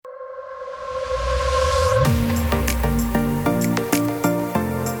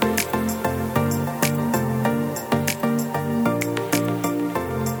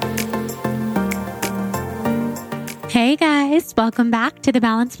Hey guys, welcome back to the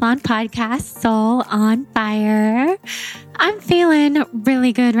Balanced Blonde podcast, Soul on Fire. I'm feeling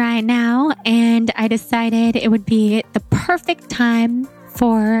really good right now, and I decided it would be the perfect time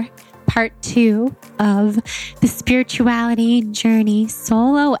for part 2 of the spirituality journey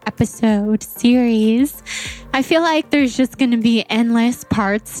solo episode series. I feel like there's just going to be endless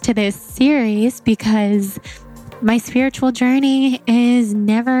parts to this series because my spiritual journey is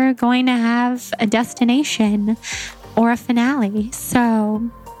never going to have a destination or a finale. So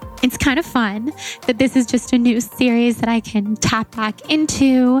it's kind of fun that this is just a new series that I can tap back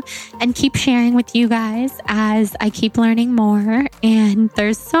into and keep sharing with you guys as I keep learning more. And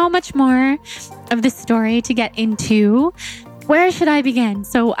there's so much more of the story to get into. Where should I begin?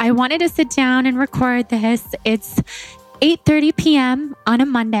 So I wanted to sit down and record this. It's 8:30 p.m. on a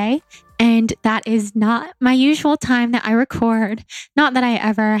Monday. And that is not my usual time that I record. Not that I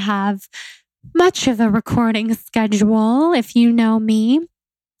ever have much of a recording schedule. If you know me,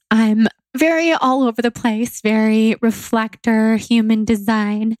 I'm very all over the place, very reflector, human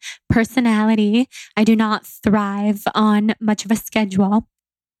design personality. I do not thrive on much of a schedule.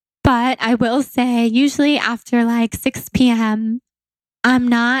 But I will say, usually after like 6 p.m., I'm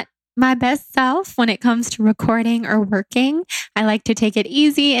not my best self when it comes to recording or working. I like to take it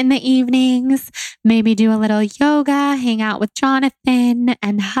easy in the evenings, maybe do a little yoga, hang out with Jonathan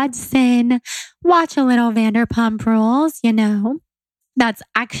and Hudson, watch a little Vanderpump Rules, That's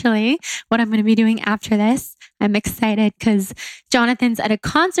actually what I'm going to be doing after this. I'm excited because Jonathan's at a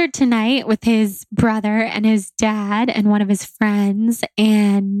concert tonight with his brother and his dad and one of his friends.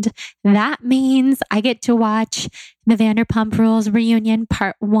 And that means I get to watch the Vanderpump Rules reunion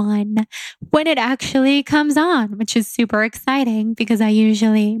part 1 when it actually comes on, which is super exciting because I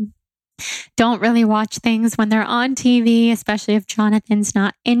usually don't really watch things when they're on TV, especially if Jonathan's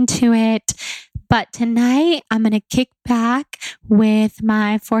not into it. But tonight, I'm going to kick back with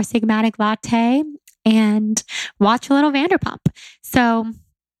my Four Sigmatic latte and watch a little Vanderpump. So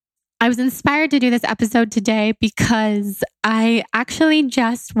I was inspired to do this episode today because I actually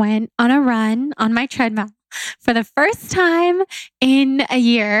just went on a run on my treadmill for the first time in a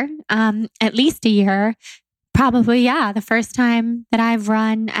year, at least a year. Probably, the first time that I've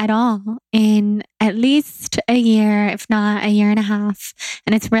run at all in at least a year, if not a year and a half.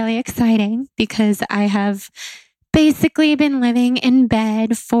 And it's really exciting because I have basically been living in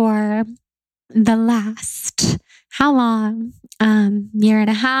bed for the last, how long? Year and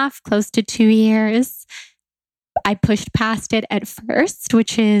a half, close to 2 years. I pushed past it at first,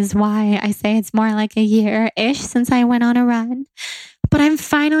 which is why I say it's more like a year-ish since I went on a run. But I'm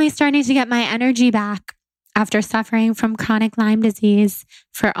finally starting to get my energy back. After suffering from chronic Lyme disease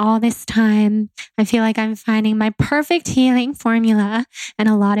for all this time, I feel like I'm finding my perfect healing formula, and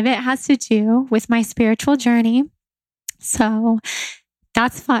a lot of it has to do with my spiritual journey. So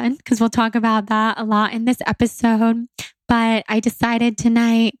that's fun because we'll talk about that a lot in this episode. But I decided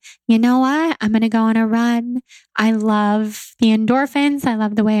tonight, you know what? I'm going to go on a run. I love the endorphins. I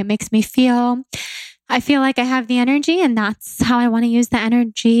love the way it makes me feel. I feel like I have the energy, and that's how I want to use the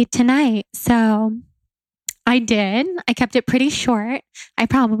energy tonight. So I did. I kept it pretty short. I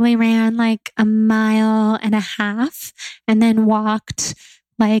probably ran like 1.5 miles and then walked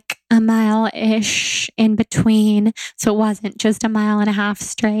like 1 mile-ish in between. So it wasn't just 1.5 miles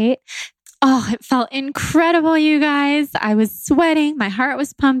straight. Oh, it felt incredible, you guys. I was sweating. My heart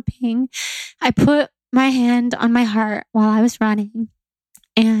was pumping. I put my hand on my heart while I was running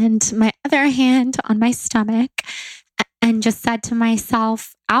and my other hand on my stomach, and just said to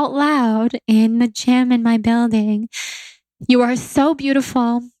myself out loud in the gym in my building, "You are so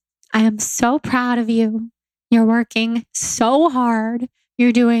beautiful. I am so proud of you. You're working so hard.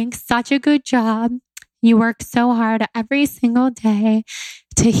 You're doing such a good job. You work so hard every single day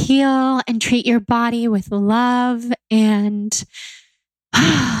to heal and treat your body with love. And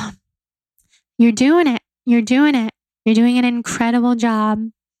you're doing it. You're doing it. You're doing an incredible job.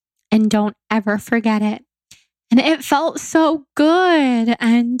 And don't ever forget it." And it felt so good.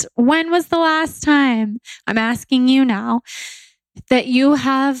 And when was the last time, I'm asking you now, that you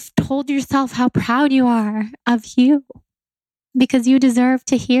have told yourself how proud you are of you? Because you deserve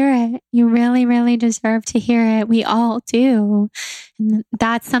to hear it. You really, really deserve to hear it. We all do. And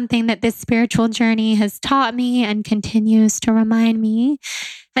that's something that this spiritual journey has taught me and continues to remind me.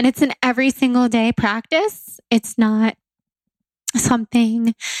 And it's an every single day practice. It's not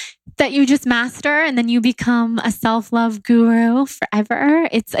something that you just master and then you become a self-love guru forever.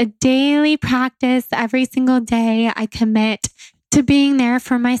 It's a daily practice. Every single day I commit to being there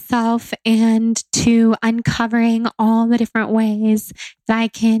for myself and to uncovering all the different ways that I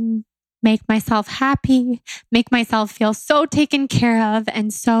can make myself happy, make myself feel so taken care of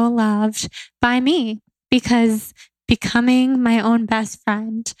and so loved by me, because becoming my own best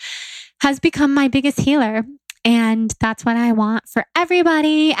friend has become my biggest healer. And that's what I want for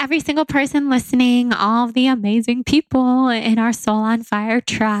everybody, every single person listening, all of the amazing people in our Soul on Fire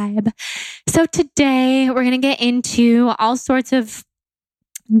tribe. So today we're going to get into all sorts of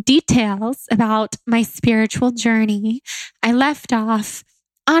details about my spiritual journey. I left off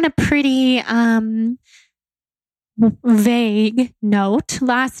on a pretty vague note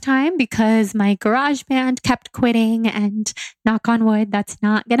last time because my garage band kept quitting, and knock on wood, that's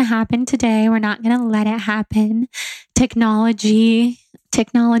not going to happen today. We're not going to let it happen. Technology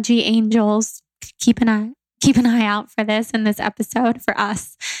angels, keep an eye out for this in this episode, for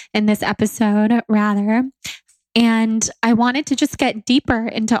us in this episode rather. And I wanted to just get deeper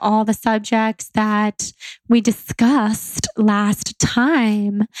into all the subjects that we discussed last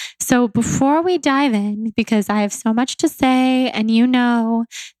time. So before we dive in, because I have so much to say, and you know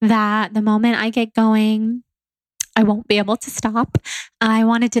that the moment I get going, I won't be able to stop. I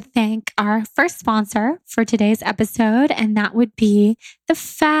wanted to thank our first sponsor for today's episode, and that would be the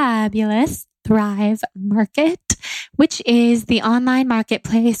fabulous Thrive Market, which is the online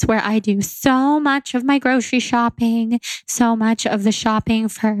marketplace where I do so much of my grocery shopping, so much of the shopping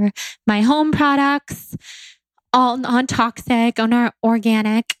for my home products, all non-toxic,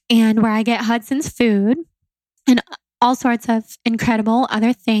 organic, and where I get Hudson's food and all sorts of incredible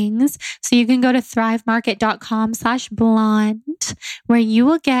other things. So you can go to thrivemarket.com/blonde, where you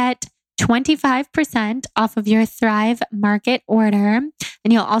will get 25% off of your Thrive Market order.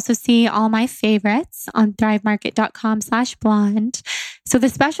 And you'll also see all my favorites on thrivemarket.com/blonde. So the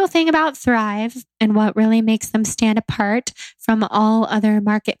special thing about Thrive, and what really makes them stand apart from all other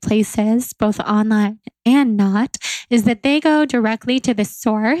marketplaces, both online and not, is that they go directly to the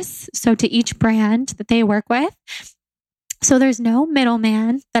source. So to each brand that they work with. So there's no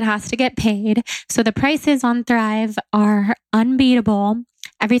middleman that has to get paid. So the prices on Thrive are unbeatable.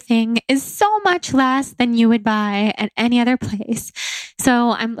 Everything is so much less than you would buy at any other place.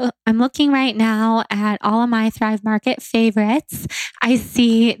 So I'm looking right now at all of my Thrive Market favorites. I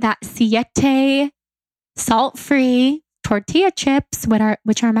see that Siete salt-free tortilla chips,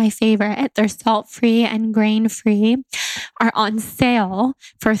 which are my favorite. They're salt-free and grain-free, are on sale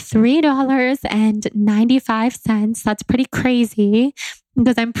for $3.95. That's pretty crazy,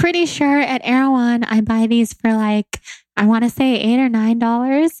 because I'm pretty sure at Erewhon I buy these for I want to say $8 or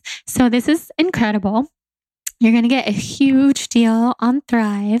 $9. So this is incredible. You're going to get a huge deal on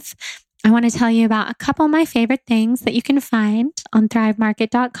Thrive. I want to tell you about a couple of my favorite things that you can find on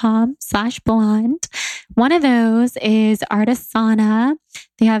thrivemarket.com/blonde. One of those is Artisana.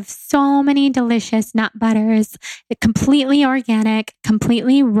 They have so many delicious nut butters. They're completely organic,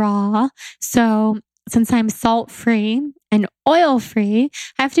 completely raw. So since I'm salt-free and oil-free,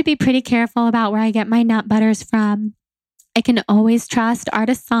 I have to be pretty careful about where I get my nut butters from. I can always trust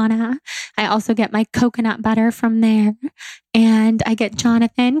Artisana. I also get my coconut butter from there. And I get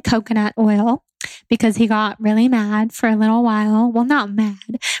Jonathan coconut oil because he got really mad for a little while. Well, not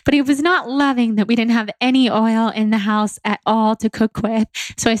mad, but he was not loving that we didn't have any oil in the house at all to cook with.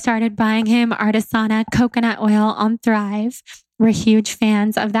 So I started buying him Artisana coconut oil on Thrive. We're huge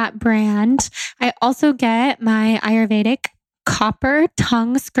fans of that brand. I also get my Ayurvedic copper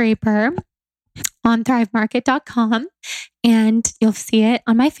tongue scraper on thrivemarket.com, and you'll see it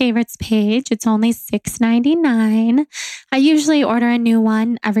on my favorites page. It's only $6.99. I usually order a new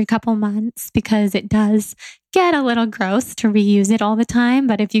one every couple months because it does get a little gross to reuse it all the time.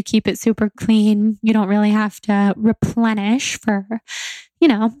 But if you keep it super clean, you don't really have to replenish for,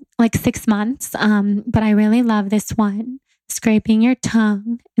 6 months. But I really love this one. Scraping your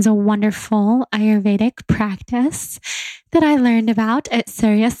tongue is a wonderful Ayurvedic practice that I learned about at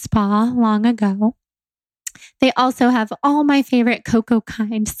Surya Spa long ago. They also have all my favorite Coco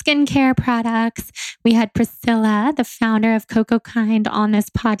Kind skincare products. We had Priscilla, the founder of Coco Kind, on this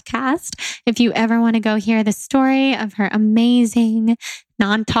podcast. If you ever want to go hear the story of her amazing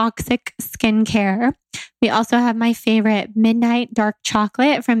non-toxic skincare. We also have my favorite Midnight Dark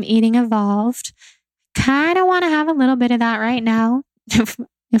Chocolate from Eating Evolved. Kind of want to have a little bit of that right now, if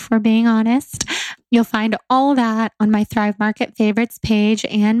we're being honest. You'll find all that on my Thrive Market favorites page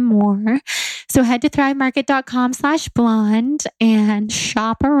and more. So head to thrivemarket.com/blonde and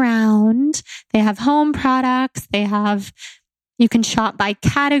shop around. They have home products. You can shop by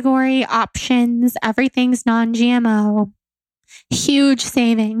category options. Everything's non-GMO. Huge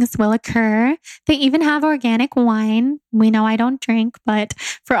savings will occur. They even have organic wine. We know I don't drink, but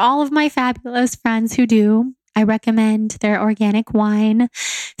for all of my fabulous friends who do, I recommend their organic wine.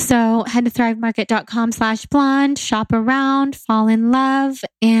 So head to thrivemarket.com/blonde, shop around, fall in love,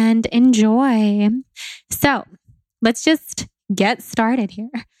 and enjoy. So let's just get started here.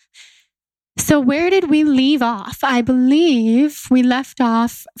 So where did we leave off? I believe we left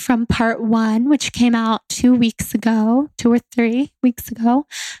off from part 1, which came out 2 or 3 weeks ago,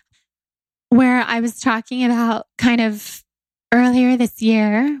 where I was talking about kind of earlier this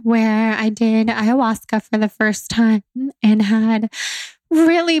year where I did ayahuasca for the first time and had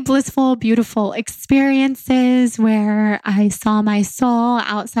really blissful, beautiful experiences where I saw my soul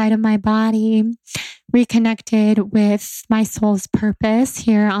outside of my body, reconnected with my soul's purpose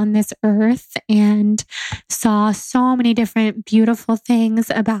here on this earth, and saw so many different beautiful things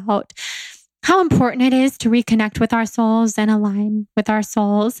about how important it is to reconnect with our souls and align with our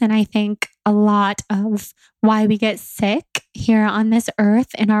souls. And I think a lot of why we get sick here on this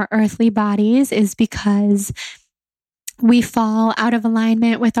earth in our earthly bodies is because we fall out of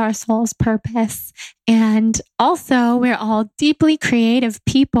alignment with our soul's purpose. And also, we're all deeply creative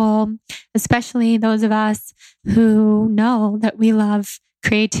people, especially those of us who know that we love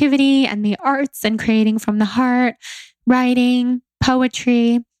creativity and the arts and creating from the heart, writing,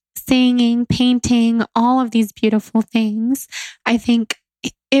 poetry, singing, painting, all of these beautiful things. I think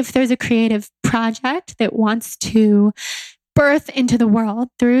if there's a creative project that wants to birth into the world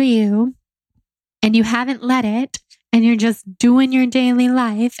through you and you haven't let it, and you're just doing your daily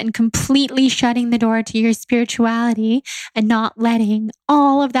life and completely shutting the door to your spirituality and not letting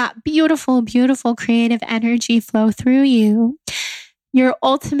all of that beautiful, beautiful creative energy flow through you, you're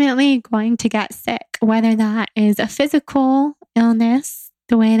ultimately going to get sick, whether that is a physical illness,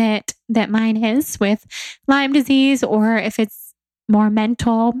 the way that mine is with Lyme disease, or if it's more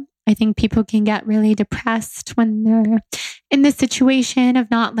mental. I think people can get really depressed when they're in the situation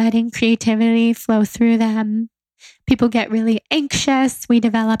of not letting creativity flow through them. People get really anxious. We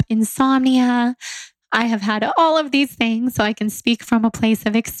develop insomnia. I have had all of these things, so I can speak from a place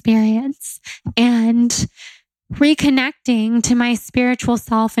of experience. And reconnecting to my spiritual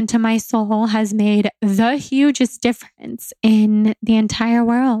self and to my soul has made the hugest difference in the entire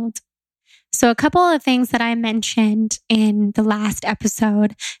world. So a couple of things that I mentioned in the last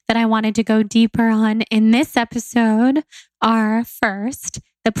episode that I wanted to go deeper on in this episode are, first,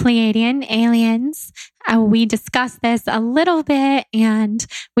 the Pleiadian aliens. We discussed this a little bit, and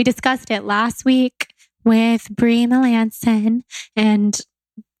we discussed it last week with Brie Melanson, and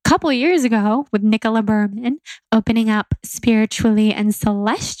a couple of years ago with Nicola Berman, opening up spiritually and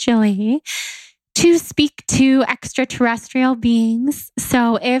celestially to speak to extraterrestrial beings.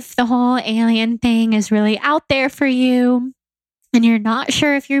 So if the whole alien thing is really out there for you and you're not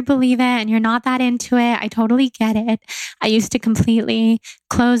sure if you believe it and you're not that into it, I totally get it. I used to completely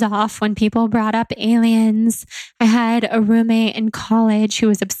close off when people brought up aliens. I had a roommate in college who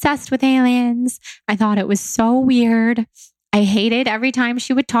was obsessed with aliens. I thought it was so weird. I hated every time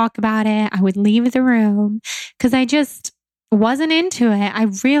she would talk about it. I would leave the room because I just wasn't into it. I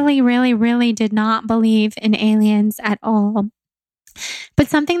really, really, really did not believe in aliens at all. But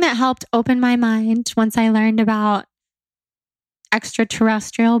something that helped open my mind once I learned about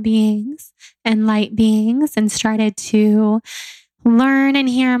extraterrestrial beings and light beings and started to learn and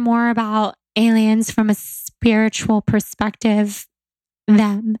hear more about aliens from a spiritual perspective,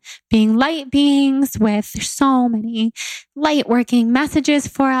 them being light beings with so many light working messages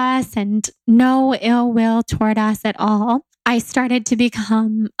for us and no ill will toward us at all, I started to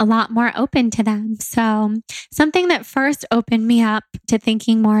become a lot more open to them. So something that first opened me up to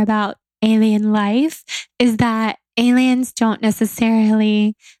thinking more about alien life is that aliens don't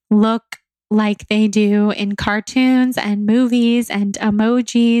necessarily look like they do in cartoons and movies and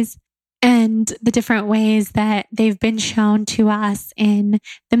emojis and the different ways that they've been shown to us in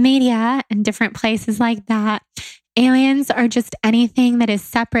the media and different places like that. Aliens are just anything that is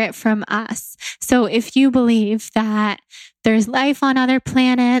separate from us. So if you believe that there's life on other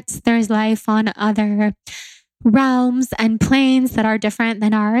planets, there's life on other realms and planes that are different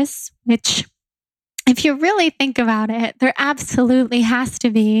than ours, which if you really think about it, there absolutely has to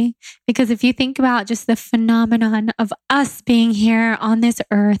be, because if you think about just the phenomenon of us being here on this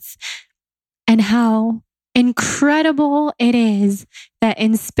earth and how incredible it is that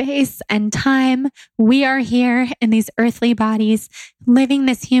in space and time, we are here in these earthly bodies living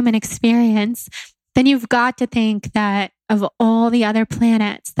this human experience, then you've got to think that of all the other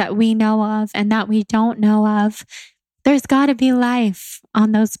planets that we know of and that we don't know of, there's got to be life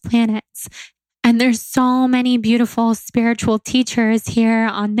on those planets. And there's so many beautiful spiritual teachers here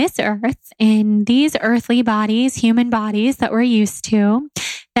on this earth in these earthly bodies, human bodies that we're used to.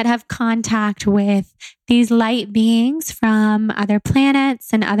 that have contact with these light beings from other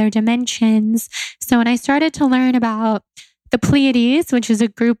planets and other dimensions. So when I started to learn about the Pleiades, which is a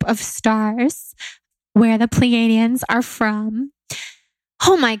group of stars where the Pleiadians are from,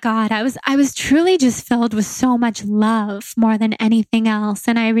 oh my God, I was truly just filled with so much love more than anything else.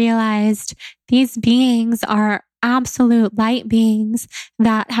 And I realized these beings are absolute light beings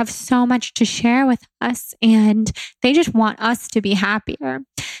that have so much to share with us, and they just want us to be happier.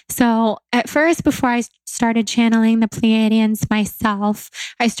 So at first, before I started channeling the Pleiadians myself,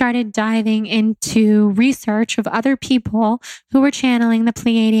 I started diving into research of other people who were channeling the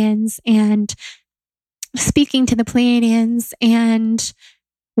Pleiadians and speaking to the Pleiadians and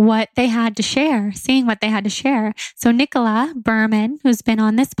what they had to share, seeing what they had to share. So Nicola Berman, who's been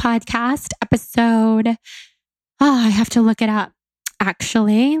on this podcast, episode, I have to look it up.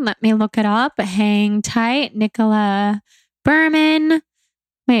 Actually, let me look it up. Hang tight. Nicola Berman.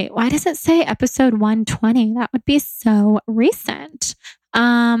 Wait, why does it say episode 120? That would be so recent.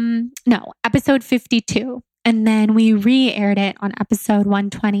 No, episode 52. And then we re-aired it on episode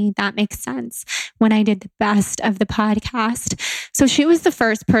 120. That makes sense, when I did the best of the podcast. So she was the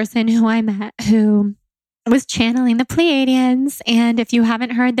first person who I met who was channeling the Pleiadians. And if you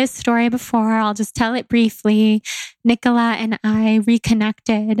haven't heard this story before, I'll just tell it briefly. Nicola and I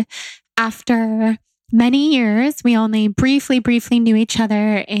reconnected after many years. We only briefly knew each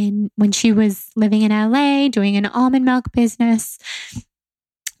other when she was living in LA, doing an almond milk business.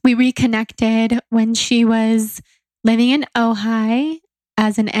 We reconnected when she was living in Ojai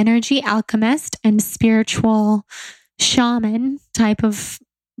as an energy alchemist and spiritual shaman type of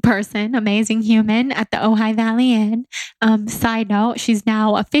person, amazing human at the Ojai Valley Inn. Side note, she's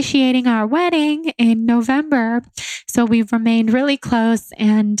now officiating our wedding in November. So we've remained really close,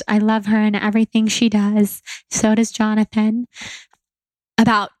 and I love her and everything she does. So does Jonathan.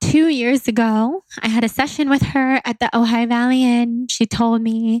 About 2 years ago, I had a session with her at the Ojai Valley Inn. She told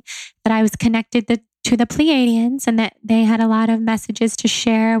me that I was connected to the Pleiadians and that they had a lot of messages to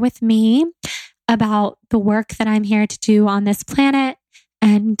share with me about the work that I'm here to do on this planet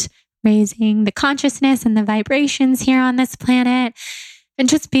and raising the consciousness and the vibrations here on this planet, and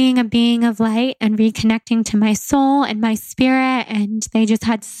just being a being of light and reconnecting to my soul and my spirit. And they just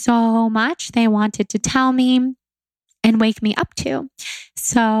had so much they wanted to tell me and wake me up to.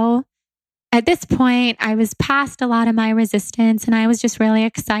 So at this point, I was past a lot of my resistance, and I was just really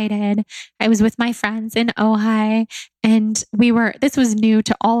excited. I was with my friends in Ojai, and this was new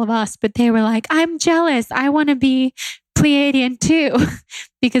to all of us, but they were like, I'm jealous. I want to be Pleiadian too,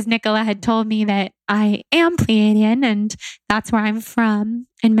 because Nicola had told me that I am Pleiadian, and that's where I'm from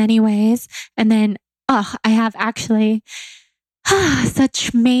in many ways. And then, I have actually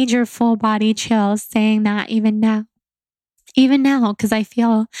such major full body chills saying that even now, because I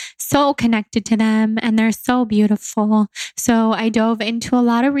feel so connected to them and they're so beautiful. So I dove into a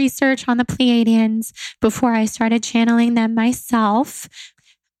lot of research on the Pleiadians before I started channeling them myself.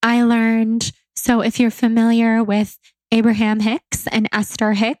 I learned, so if you're familiar with Abraham Hicks and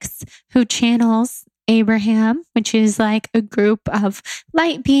Esther Hicks, who channels Abraham, which is like a group of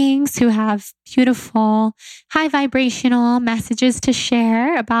light beings who have beautiful, high vibrational messages to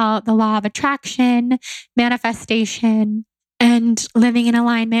share about the law of attraction, manifestation, and living in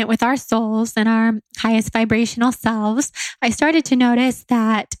alignment with our souls and our highest vibrational selves. I started to notice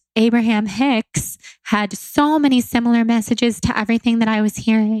that Abraham Hicks had so many similar messages to everything that I was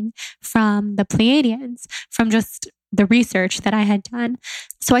hearing from the Pleiadians, from just the research that I had done.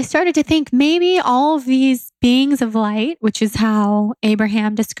 So I started to think maybe all of these beings of light, which is how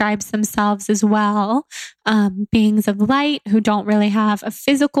Abraham describes themselves as well, beings of light who don't really have a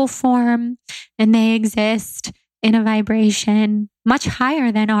physical form, and they exist in a vibration much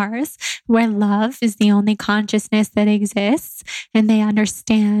higher than ours, where love is the only consciousness that exists. And they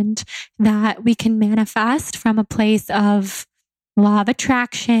understand that we can manifest from a place of law of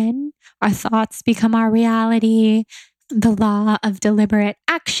attraction. Our thoughts become our reality, the law of deliberate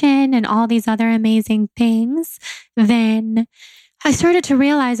action, and all these other amazing things. Then I started to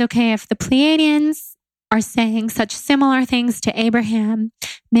realize, okay, if the Pleiadians are saying such similar things to Abraham,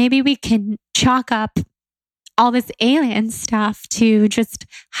 maybe we can chalk up all this alien stuff to just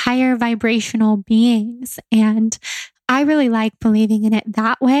higher vibrational beings. And I really like believing in it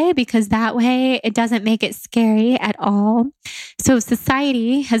that way, because that way it doesn't make it scary at all. So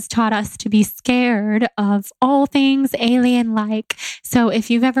society has taught us to be scared of all things alien-like. So if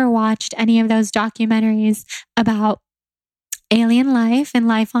you've ever watched any of those documentaries about alien life and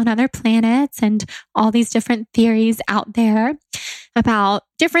life on other planets and all these different theories out there about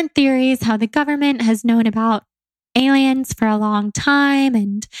different theories, how the government has known about aliens for a long time,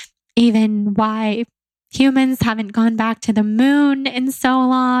 and even why humans haven't gone back to the moon in so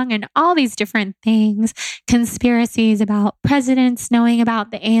long, and all these different things, conspiracies about presidents knowing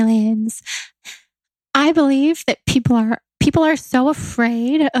about the aliens. I believe that people are so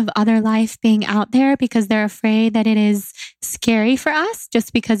afraid of other life being out there because they're afraid that it is scary for us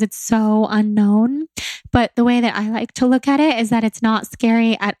just because it's so unknown. But the way that I like to look at it is that it's not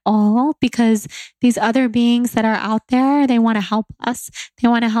scary at all, because these other beings that are out there, they want to help us. They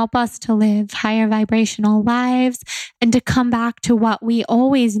want to help us to live higher vibrational lives and to come back to what we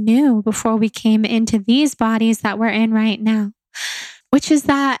always knew before we came into these bodies that we're in right now, which is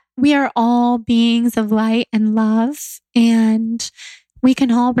that we are all beings of light and love, and we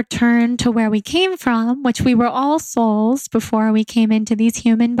can all return to where we came from, which we were all souls before we came into these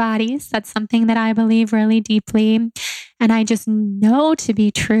human bodies. That's something that I believe really deeply, and I just know to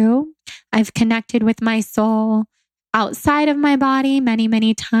be true. I've connected with my soul outside of my body many,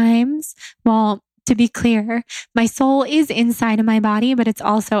 many times. Well, to be clear, my soul is inside of my body, but it's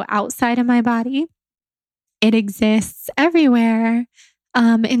also outside of my body. It exists everywhere,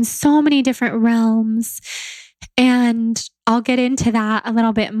 in so many different realms. And I'll get into that a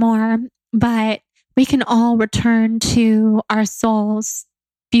little bit more, but we can all return to our souls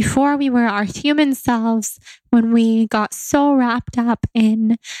before we were our human selves, when we got so wrapped up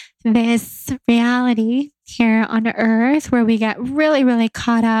in this reality here on earth, where we get really, really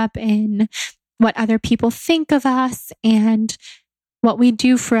caught up in what other people think of us and what we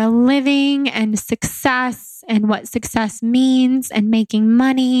do for a living and success and what success means and making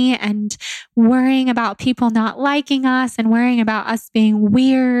money and worrying about people not liking us and worrying about us being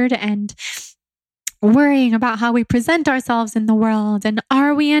weird and worrying about how we present ourselves in the world and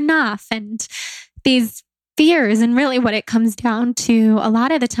are we enough, and these fears. And really what it comes down to a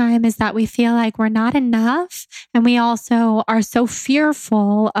lot of the time is that we feel like we're not enough, and we also are so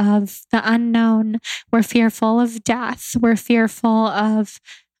fearful of the unknown. We're fearful of death. We're fearful of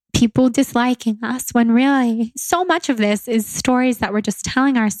people disliking us, when really so much of this is stories that we're just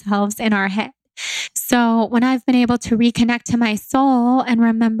telling ourselves in our head. So when I've been able to reconnect to my soul and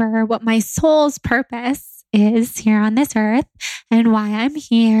remember what my soul's purpose is here on this earth, and why I'm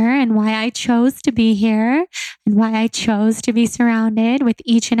here, and why I chose to be here, and why I chose to be surrounded with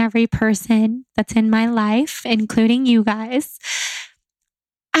each and every person that's in my life, including you guys,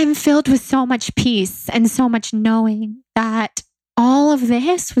 I'm filled with so much peace and so much knowing that all of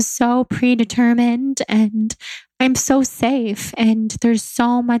this was so predetermined, and I'm so safe, and there's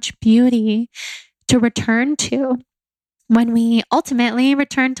so much beauty to return to when we ultimately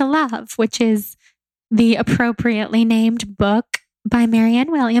return to love, which is the appropriately named book by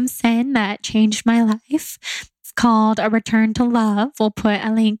Marianne Williamson that changed my life. It's called A Return to Love. We'll put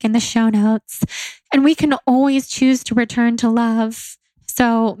a link in the show notes. And we can always choose to return to love.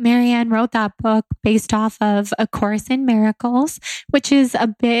 So Marianne wrote that book based off of A Course in Miracles, which is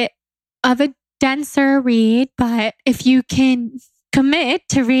a bit of a denser read, but if you can commit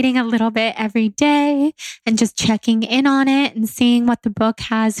to reading a little bit every day and just checking in on it and seeing what the book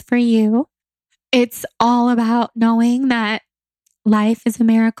has for you, it's all about knowing that life is a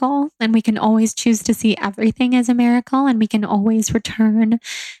miracle, and we can always choose to see everything as a miracle, and we can always return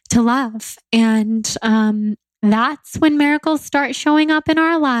to love. And that's when miracles start showing up in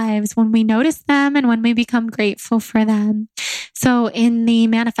our lives, when we notice them and when we become grateful for them. So in the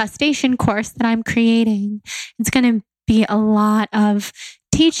manifestation course that I'm creating, it's going to be a lot of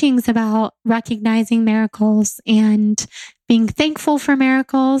teachings about recognizing miracles and being thankful for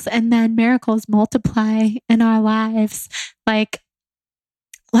miracles, and then miracles multiply in our lives. Like,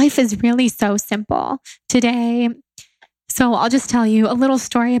 life is really so simple today. So I'll just tell you a little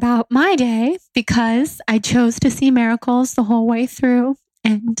story about my day, because I chose to see miracles the whole way through.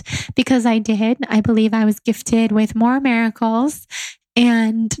 And because I did, I believe I was gifted with more miracles.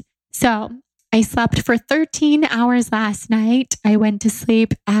 And so I slept for 13 hours last night. I went to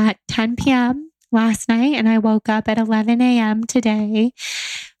sleep at 10 p.m. last night, and I woke up at 11 a.m. today.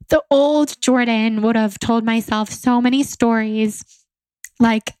 The old Jordan would have told myself so many stories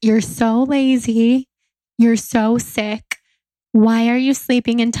like, you're so lazy, you're so sick, why are you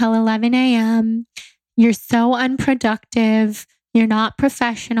sleeping until 11 a.m.? You're so unproductive, you're not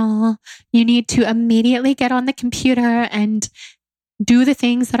professional, you need to immediately get on the computer and do the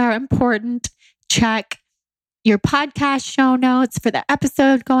things that are important. Check your podcast show notes for the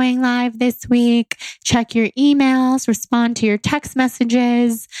episode going live this week. Check your emails, respond to your text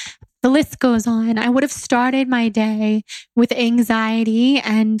messages. The list goes on. I would have started my day with anxiety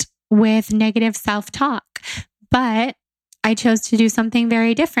and with negative self-talk, but I chose to do something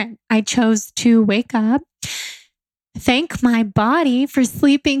very different. I chose to wake up, thank my body for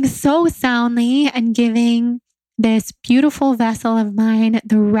sleeping so soundly and giving this beautiful vessel of mine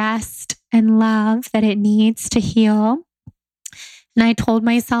the rest and love that it needs to heal. And I told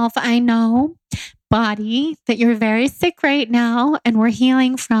myself, I know, body, that you're very sick right now and we're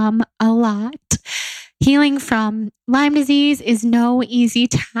healing from a lot. Healing from Lyme disease is no easy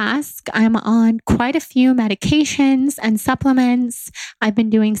task. I'm on quite a few medications and supplements. I've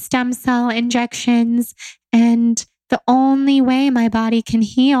been doing stem cell injections, and the only way my body can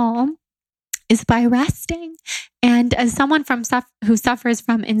heal is by resting. And as someone who suffers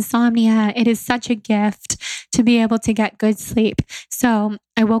from insomnia, it is such a gift to be able to get good sleep. So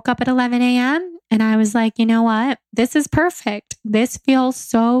I woke up at 11 a.m. and I was like, you know what? This is perfect. This feels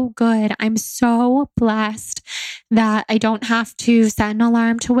so good. I'm so blessed that I don't have to set an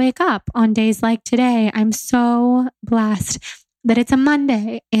alarm to wake up on days like today. I'm so blessed that it's a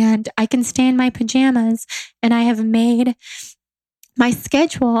Monday and I can stay in my pajamas, and I have made my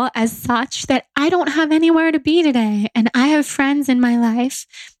schedule as such that I don't have anywhere to be today. And I have friends in my life,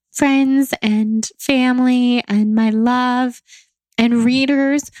 friends and family and my love and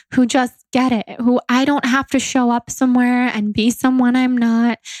readers who just get it, who I don't have to show up somewhere and be someone I'm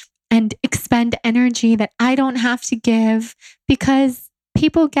not and expend energy that I don't have to give, because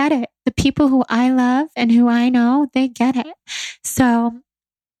people get it. The people who I love and who I know, they get it. So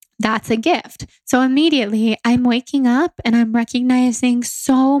that's a gift. So immediately I'm waking up and I'm recognizing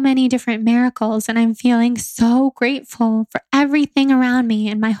so many different miracles, and I'm feeling so grateful for everything around me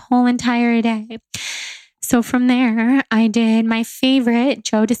and my whole entire day. So from there, I did my favorite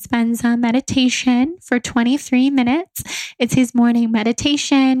Joe Dispenza meditation for 23 minutes. It's his morning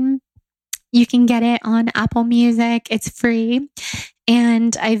meditation. You can get it on Apple Music. It's free.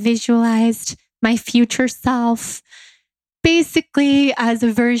 And I visualized my future self basically as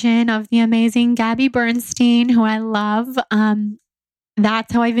a version of the amazing Gabby Bernstein, who I love.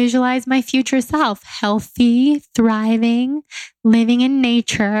 That's how I visualize my future self: healthy, thriving, living in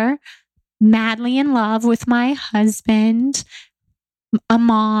nature, madly in love with my husband, a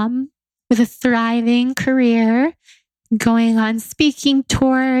mom with a thriving career, going on speaking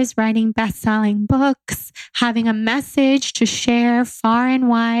tours, writing best-selling books, having a message to share far and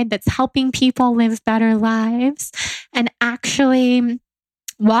wide that's helping people live better lives, and actually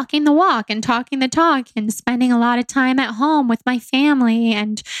walking the walk and talking the talk and spending a lot of time at home with my family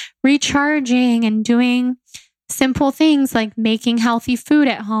and recharging and doing simple things like making healthy food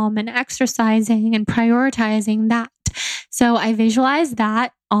at home and exercising and prioritizing that. So I visualized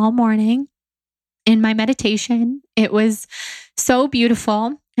that all morning in my meditation. It was so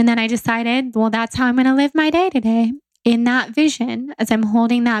beautiful. And then I decided, well, that's how I'm going to live my day today, in that vision, as I'm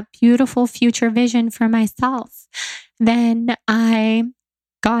holding that beautiful future vision for myself. Then I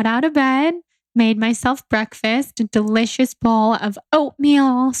got out of bed, made myself breakfast, a delicious bowl of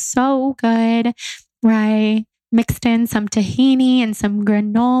oatmeal, so good, where I mixed in some tahini and some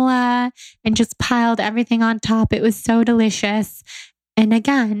granola and just piled everything on top. It was so delicious. And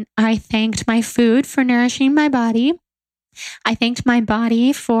again, I thanked my food for nourishing my body. I thanked my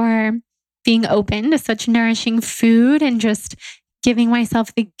body for being open to such nourishing food and just giving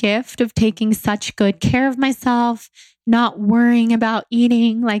myself the gift of taking such good care of myself, not worrying about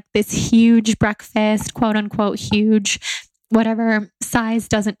eating like this huge breakfast, quote unquote, huge, whatever size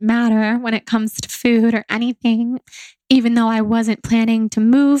doesn't matter when it comes to food or anything. Even though I wasn't planning to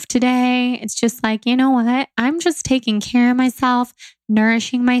move today, it's just like, you know what? I'm just taking care of myself,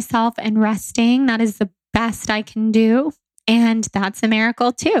 nourishing myself, and resting. That is the best I can do. And that's a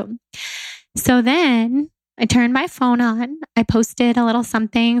miracle too. So then I turned my phone on. I posted a little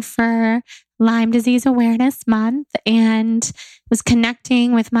something for Lyme Disease Awareness Month and was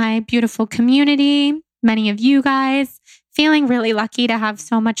connecting with my beautiful community, many of you guys, feeling really lucky to have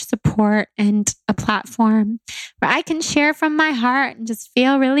so much support and a platform where I can share from my heart and just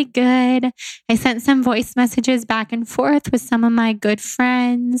feel really good. I sent some voice messages back and forth with some of my good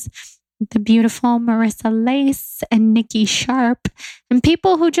friends, the beautiful Marissa Lace and Nikki Sharp, and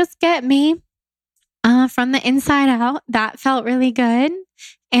people who just get me from the inside out. That felt really good.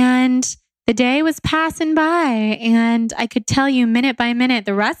 And the day was passing by, and I could tell you minute by minute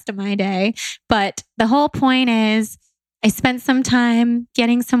the rest of my day. But the whole point is, I spent some time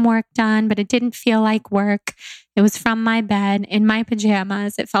getting some work done, but it didn't feel like work. It was from my bed in my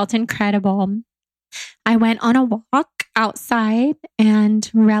pajamas. It felt incredible. I went on a walk outside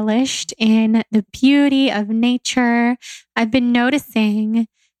and relished in the beauty of nature. I've been noticing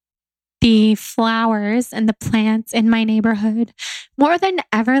the flowers and the plants in my neighborhood more than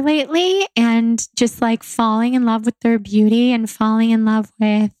ever lately, and just like falling in love with their beauty and falling in love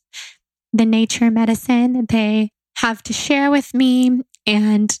with the nature medicine they have to share with me,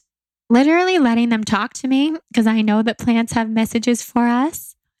 and literally letting them talk to me, because I know that plants have messages for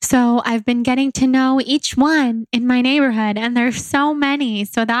us. So I've been getting to know each one in my neighborhood, and there's so many.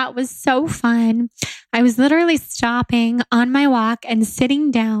 So that was so fun. I was literally stopping on my walk and sitting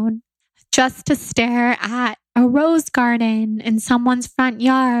down just to stare at a rose garden in someone's front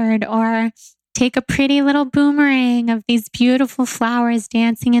yard, or take a pretty little boomerang of these beautiful flowers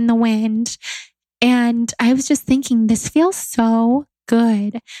dancing in the wind. And I was just thinking, this feels so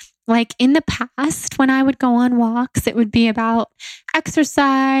good. Like in the past, when I would go on walks, it would be about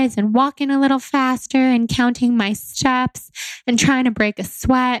exercise and walking a little faster and counting my steps and trying to break a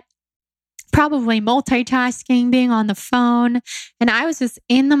sweat, probably multitasking, being on the phone. And I was just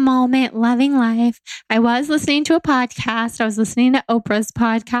in the moment, loving life. I was listening to a podcast. I was listening to Oprah's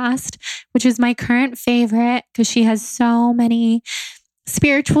podcast, which is my current favorite because she has so many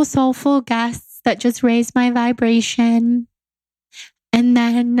spiritual, soulful guests that just raise my vibration. And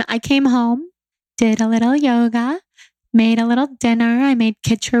then I came home, did a little yoga, made a little dinner. I made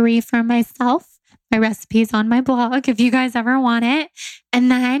khichdi for myself. My recipe's on my blog if you guys ever want it.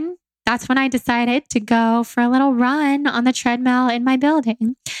 And then that's when I decided to go for a little run on the treadmill in my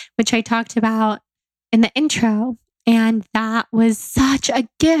building, which I talked about in the intro. And that was such a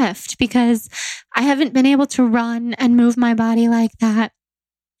gift because I haven't been able to run and move my body like that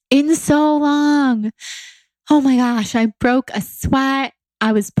in so long. Oh my gosh, I broke a sweat.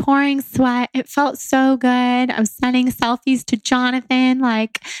 I was pouring sweat. It felt so good. I was sending selfies to Jonathan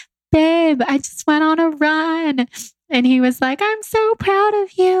like, babe, I just went on a run. And he was like, I'm so proud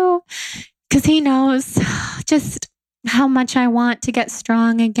of you. Because he knows just how much I want to get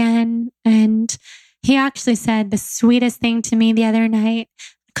strong again. And he actually said the sweetest thing to me the other night,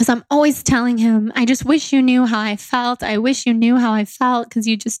 because I'm always telling him, I just wish you knew how I felt. I wish you knew how I felt because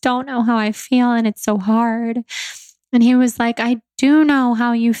you just don't know how I feel and it's so hard. And he was like, I do know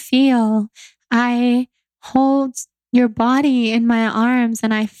how you feel. I hold your body in my arms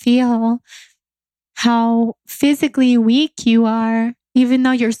and I feel how physically weak you are, even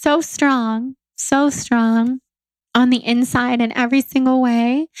though you're so strong on the inside in every single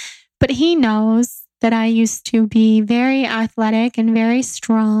way. But he knows that I used to be very athletic and very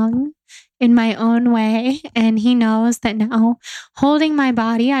strong in my own way. And he knows that now holding my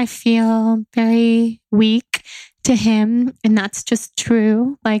body, I feel very weak to him. And that's just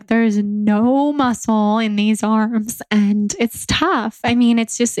true. Like there's no muscle in these arms and it's tough. I mean,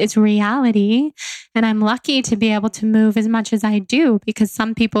 it's reality. And I'm lucky to be able to move as much as I do because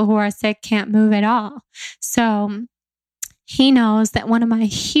some people who are sick can't move at all. So he knows that one of my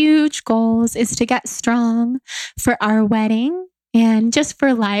huge goals is to get strong for our wedding and just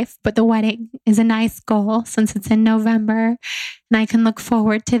for life. But the wedding is a nice goal since it's in November and I can look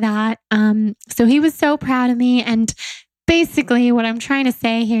forward to that. So he was so proud of me. And basically what I'm trying to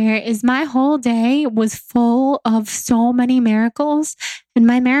say here is my whole day was full of so many miracles, and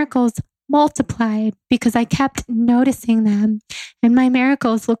my miracles multiplied because I kept noticing them. And my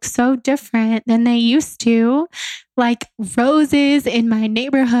miracles look so different than they used to. Like roses in my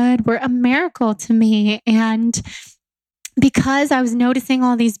neighborhood were a miracle to me. And because I was noticing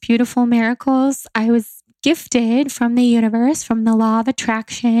all these beautiful miracles, I was gifted from the universe, from the law of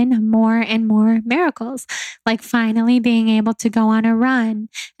attraction, more and more miracles, like finally being able to go on a run.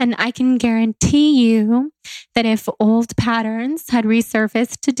 And I can guarantee you that if old patterns had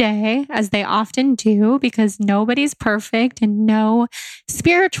resurfaced today, as they often do, because nobody's perfect and no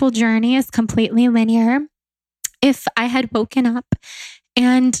spiritual journey is completely linear, if I had woken up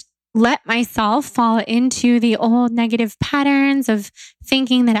and let myself fall into the old negative patterns of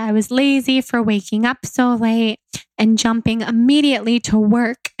thinking that I was lazy for waking up so late and jumping immediately to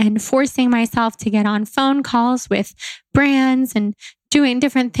work and forcing myself to get on phone calls with brands and doing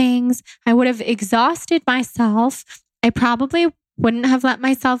different things, I would have exhausted myself. I probably wouldn't have let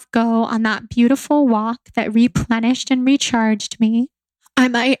myself go on that beautiful walk that replenished and recharged me. I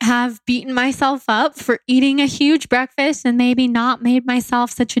might have beaten myself up for eating a huge breakfast and maybe not made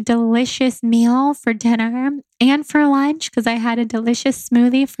myself such a delicious meal for dinner and for lunch, because I had a delicious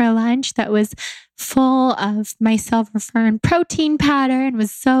smoothie for lunch that was full of my silver fern protein powder and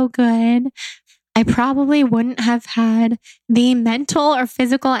was so good. I probably wouldn't have had the mental or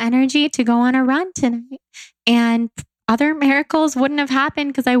physical energy to go on a run tonight. And other miracles wouldn't have happened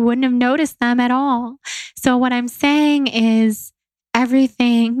because I wouldn't have noticed them at all. So what I'm saying is,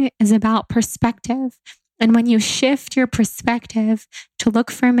 everything is about perspective. And when you shift your perspective to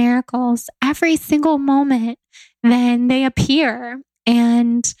look for miracles every single moment, then they appear.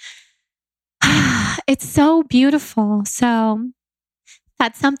 And it's so beautiful. So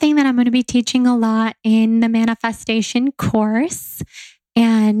That's something that I'm going to be teaching a lot in the manifestation course.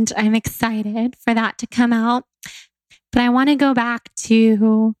 And I'm excited for that to come out. But I want to go back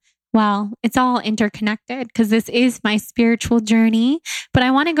to, well, it's all interconnected because this is my spiritual journey. But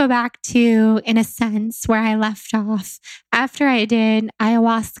I want to go back to, in a sense, where I left off. After I did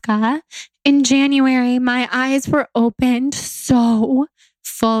ayahuasca in January, my eyes were opened so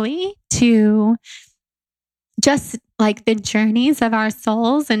fully to just like the journeys of our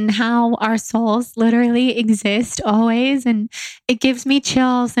souls and how our souls literally exist always. And it gives me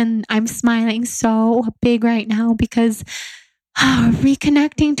chills, and I'm smiling so big right now because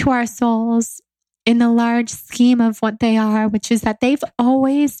reconnecting to our souls in the large scheme of what they are, which is that they've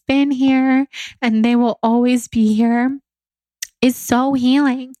always been here and they will always be here, is so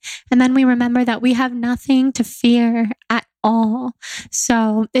healing. And then we remember that we have nothing to fear at all.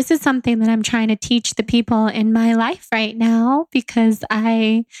 So this is something that I'm trying to teach the people in my life right now, because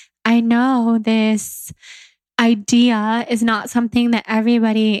I know this idea is not something that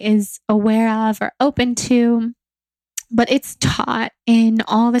everybody is aware of or open to, but it's taught in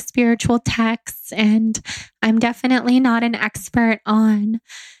all the spiritual texts. And I'm definitely not an expert on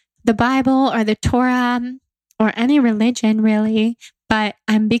the Bible or the Torah or any religion really, but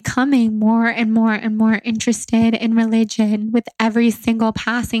I'm becoming more and more and more interested in religion with every single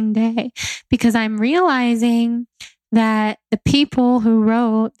passing day, because I'm realizing that the people who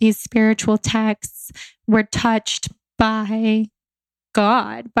wrote these spiritual texts were touched by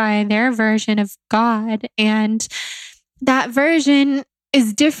God, by their version of God. And that version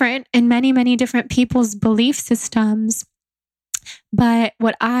is different in many, many different people's belief systems. But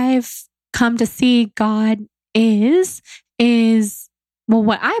what I've come to see God is well,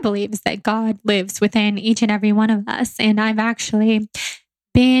 what I believe is that God lives within each and every one of us. And I've actually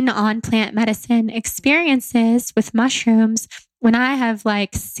been on plant medicine experiences with mushrooms when I have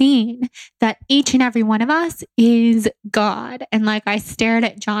seen that each and every one of us is God. And I stared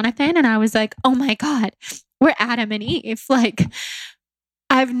at Jonathan and I was like, oh my God, we're Adam and Eve.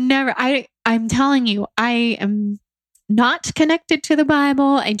 I'm telling you, I am not connected to the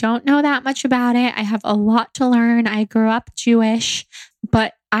Bible. I don't know that much about it. I have a lot to learn. I grew up Jewish,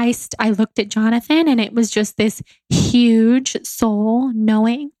 but I looked at Jonathan and it was just this huge soul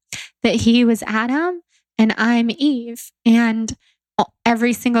knowing that he was Adam and I'm Eve. And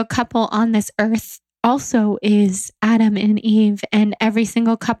every single couple on this earth also is Adam and Eve. And every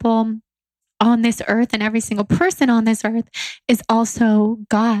single couple on this earth and every single person on this earth is also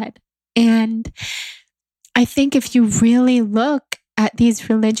God. And I think if you really look at these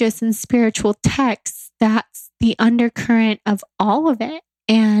religious and spiritual texts, that's the undercurrent of all of it.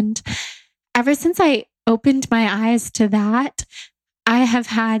 And ever since I opened my eyes to that, I have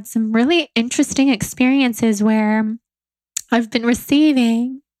had some really interesting experiences where I've been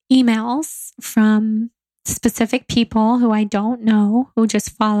receiving emails from specific people who I don't know, who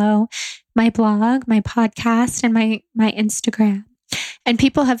just follow my blog, my podcast, and my Instagram. And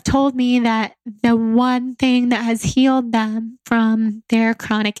people have told me that the one thing that has healed them from their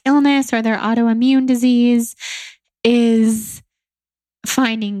chronic illness or their autoimmune disease is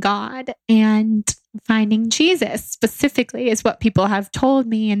finding God and finding Jesus specifically, is what people have told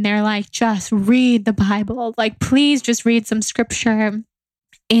me. And they're like, just read the Bible. Please just read some scripture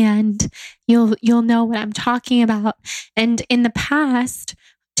and you'll know what I'm talking about. And in the past,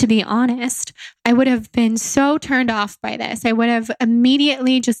 to be honest, I would have been so turned off by this. I would have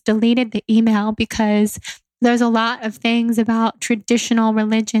immediately just deleted the email because there's a lot of things about traditional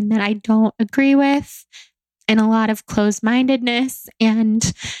religion that I don't agree with, and a lot of closed-mindedness.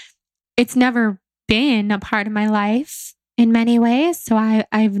 And it's never been a part of my life in many ways. So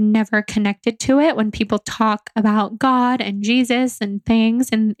I've never connected to it when people talk about God and Jesus and things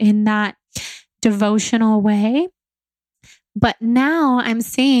in that devotional way. But now I'm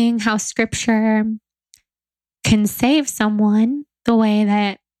seeing how scripture can save someone the way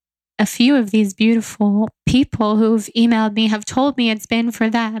that a few of these beautiful people who've emailed me have told me it's been for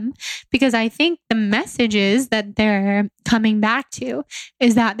them. Because I think the messages that they're coming back to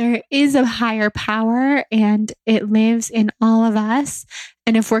is that there is a higher power and it lives in all of us.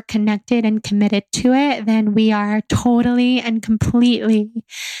 And if we're connected and committed to it, then we are totally and completely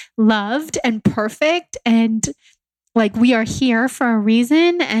loved and perfect. And we are here for a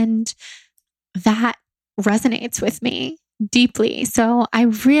reason, and that resonates with me deeply. So I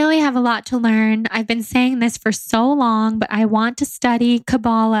really have a lot to learn. I've been saying this for so long, but I want to study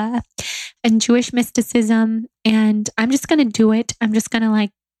Kabbalah and Jewish mysticism, and I'm just going to do it. I'm just going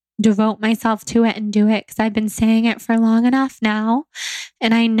to devote myself to it and do it because I've been saying it for long enough now.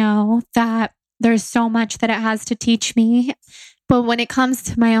 And I know that there's so much that it has to teach me. But when it comes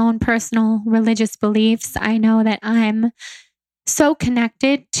to my own personal religious beliefs, I know that I'm so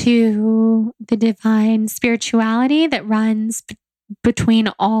connected to the divine spirituality that runs between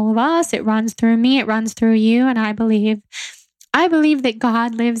all of us. It runs through me, it runs through you. And I believe that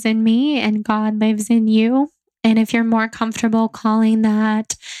God lives in me and God lives in you. And if you're more comfortable calling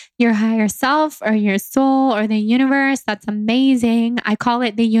that your higher self or your soul or the universe, that's amazing. I call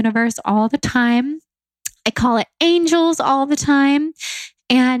it the universe all the time. I call it angels all the time.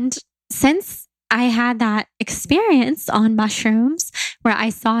 And since I had that experience on mushrooms where I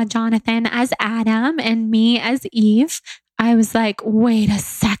saw Jonathan as Adam and me as Eve, I was like, wait a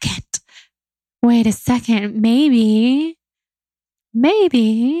second. Maybe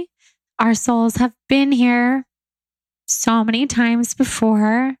our souls have been here so many times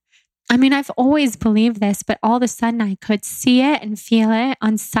before. I mean, I've always believed this, but all of a sudden I could see it and feel it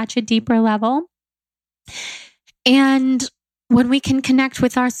on such a deeper level. And when we can connect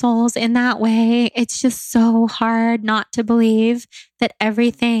with our souls in that way, it's just so hard not to believe that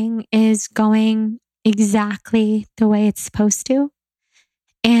everything is going exactly the way it's supposed to.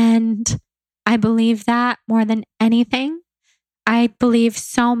 And I believe that more than anything. I believe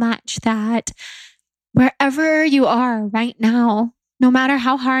so much that wherever you are right now, no matter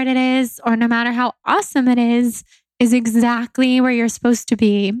how hard it is or no matter how awesome it is exactly where you're supposed to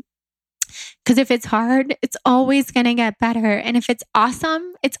be. Because if it's hard, it's always going to get better. And if it's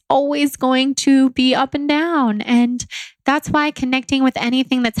awesome, it's always going to be up and down. And that's why connecting with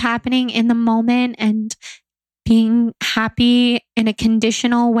anything that's happening in the moment and being happy in a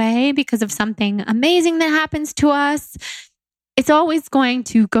conditional way because of something amazing that happens to us, it's always going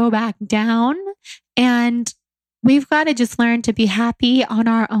to go back down. And we've got to just learn to be happy on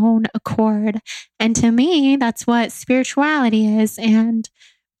our own accord. And to me, that's what spirituality is. And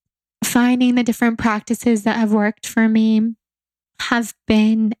finding the different practices that have worked for me have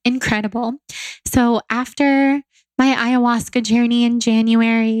been incredible. So after my ayahuasca journey in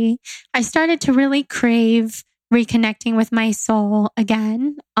January, I started to really crave reconnecting with my soul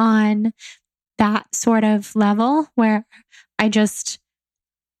again on that sort of level where I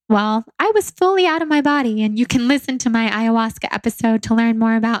was fully out of my body. And you can listen to my ayahuasca episode to learn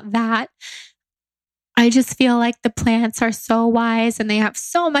more about that. I just feel like the plants are so wise and they have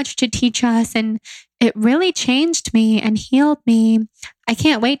so much to teach us. And it really changed me and healed me. I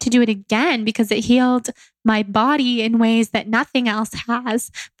can't wait to do it again because it healed my body in ways that nothing else has.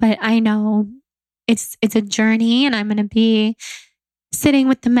 But I know it's a journey, and I'm going to be sitting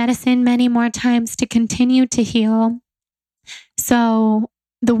with the medicine many more times to continue to heal. So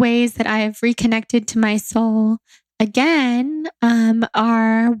the ways that I've reconnected to my soul again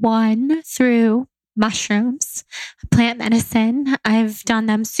are one, through mushrooms, plant medicine. I've done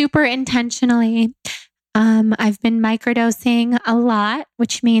them super intentionally. I've been microdosing a lot,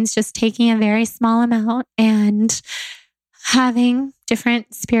 which means just taking a very small amount and having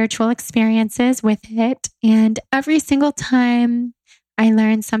different spiritual experiences with it. And every single time I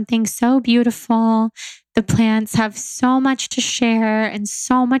learn something so beautiful. The plants have so much to share and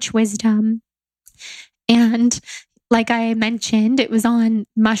so much wisdom. And like I mentioned, it was on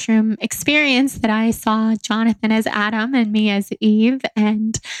Mushroom Experience that I saw Jonathan as Adam and me as Eve.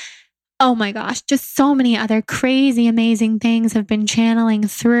 And oh my gosh, just so many other crazy, amazing things have been channeling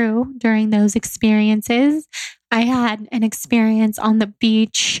through during those experiences. I had an experience on the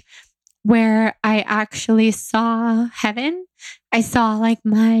beach where I actually saw heaven. I saw like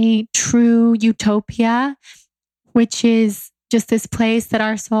my true utopia, which is just this place that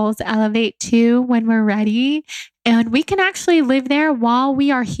our souls elevate to when we're ready. And we can actually live there while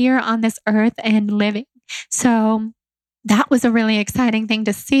we are here on this earth and living. So that was a really exciting thing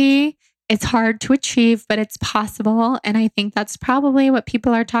to see. It's hard to achieve, but it's possible. And I think that's probably what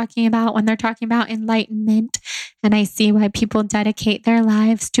people are talking about when they're talking about enlightenment. And I see why people dedicate their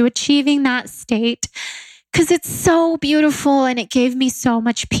lives to achieving that state, because it's so beautiful and it gave me so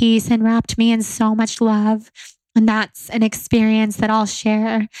much peace and wrapped me in so much love. And that's an experience that I'll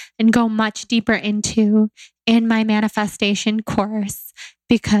share and go much deeper into in my manifestation course,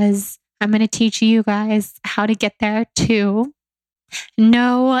 because I'm going to teach you guys how to get there too.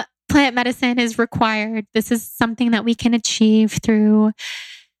 No plant medicine is required. This is something that we can achieve through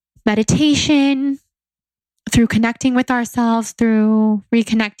meditation, through connecting with ourselves, through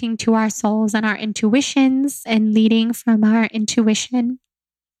reconnecting to our souls and our intuitions and leading from our intuition.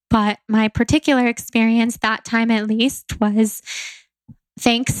 But my particular experience, that time at least, was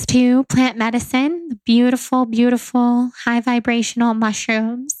thanks to plant medicine, beautiful, beautiful, high vibrational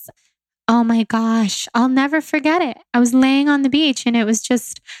mushrooms. Oh my gosh, I'll never forget it. I was laying on the beach and it was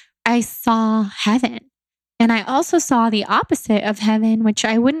just, I saw heaven. And I also saw the opposite of heaven, which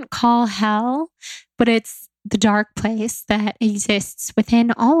I wouldn't call hell, but it's the dark place that exists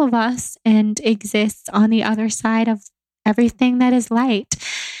within all of us and exists on the other side of everything that is light.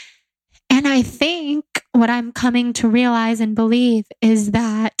 And I think what I'm coming to realize and believe is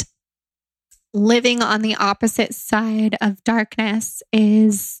that living on the opposite side of darkness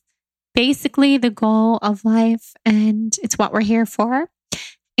is basically the goal of life, and it's what we're here for.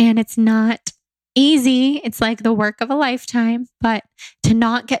 And it's not easy. It's like the work of a lifetime, but to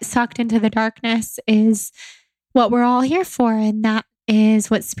not get sucked into the darkness is what we're all here for. And that is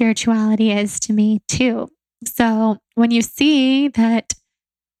what spirituality is to me too. So when you see that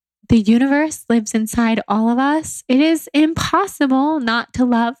the universe lives inside all of us, it is impossible not to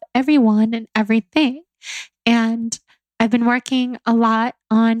love everyone and everything. And I've been working a lot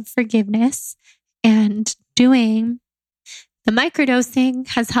on forgiveness, and doing the microdosing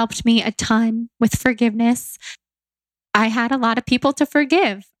has helped me a ton with forgiveness. I had a lot of people to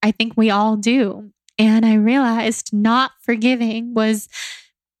forgive. I think we all do. And I realized not forgiving was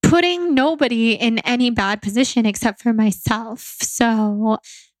putting nobody in any bad position except for myself. So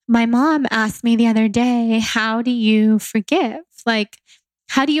my mom asked me the other day, how do you forgive? Like,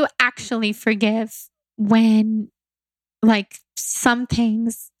 how do you actually forgive when some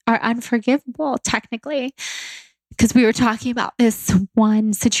things are unforgivable technically? Because we were talking about this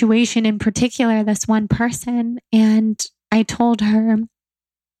one situation in particular, this one person. And I told her,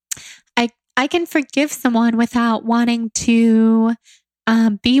 I can forgive someone without wanting to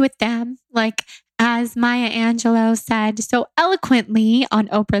be with them. Like, as Maya Angelou said so eloquently on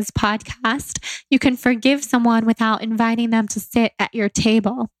Oprah's podcast, you can forgive someone without inviting them to sit at your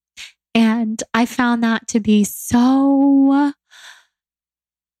table. And I found that to be so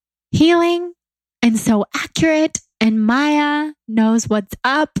healing and so accurate. And Maya knows what's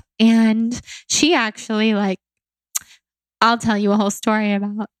up. And she actually, I'll tell you a whole story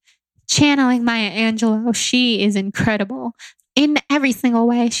about channeling Maya Angelou. She is incredible in every single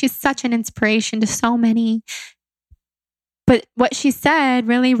way. She's such an inspiration to so many. But what she said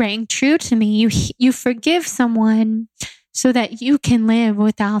really rang true to me. You forgive someone so that you can live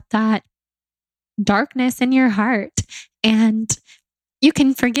without that darkness in your heart. And you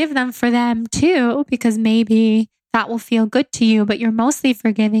can forgive them for them too, because maybe that will feel good to you, but you're mostly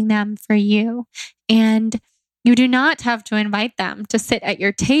forgiving them for you. And you do not have to invite them to sit at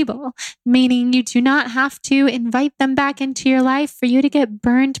your table, meaning you do not have to invite them back into your life for you to get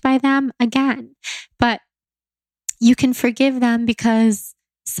burned by them again. But you can forgive them because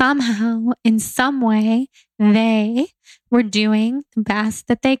somehow, in some way, they were doing the best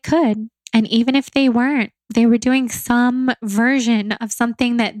that they could. And even if they weren't, they were doing some version of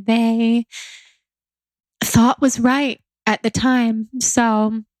something that they thought was right at the time.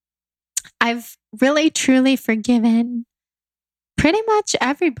 So I've really, truly forgiven pretty much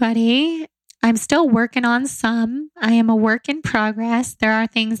everybody. I'm still working on some. I am a work in progress. There are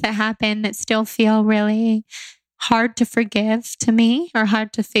things that happen that still feel really hard to forgive to me or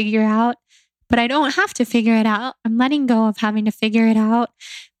hard to figure out. But I don't have to figure it out. I'm letting go of having to figure it out.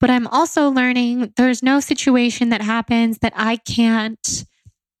 But I'm also learning there's no situation that happens that I can't,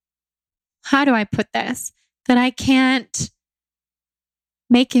 how do I put this? That I can't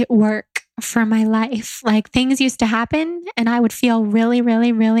make it work for my life. Like, things used to happen and I would feel really,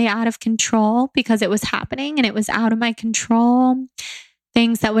 really, really out of control because it was happening and it was out of my control.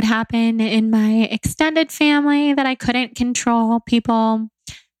 Things that would happen in my extended family that I couldn't control. People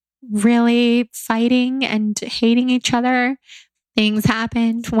really fighting and hating each other. Things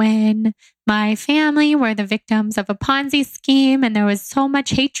happened when my family were the victims of a Ponzi scheme, and there was so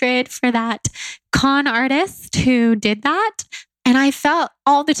much hatred for that con artist who did that. And I felt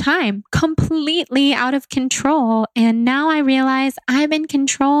all the time completely out of control. And now I realize I'm in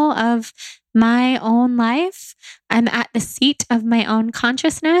control of my own life. I'm at the seat of my own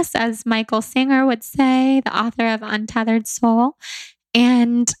consciousness, as Michael Singer would say, the author of Untethered Soul.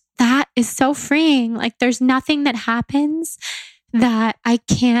 And that is so freeing. Like, there's nothing that happens that I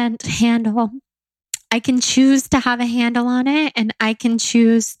can't handle. I can choose to have a handle on it, and I can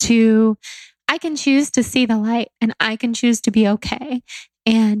choose to see the light, and I can choose to be okay.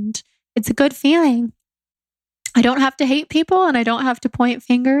 And it's a good feeling. I don't have to hate people, and I don't have to point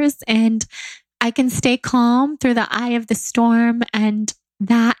fingers, and I can stay calm through the eye of the storm. And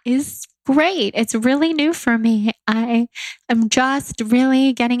that is great. It's really new for me. I am just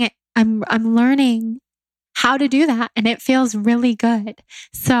really getting it. I'm learning how to do that, and it feels really good.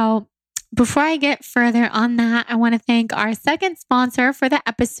 So before I get further on that, I want to thank our second sponsor for the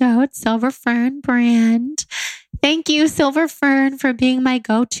episode, Silver Fern Brand. Thank you, Silver Fern, for being my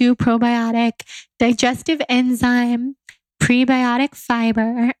go-to probiotic, digestive enzyme, prebiotic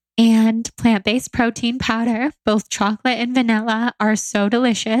fiber, and plant-based protein powder. Both chocolate and vanilla are so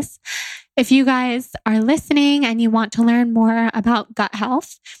delicious. If you guys are listening and you want to learn more about gut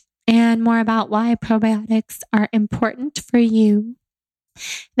health and more about why probiotics are important for you,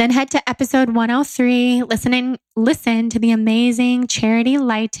 then head to episode 103. Listen to the amazing Charity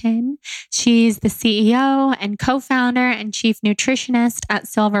Lighton. She's the CEO and co-founder and chief nutritionist at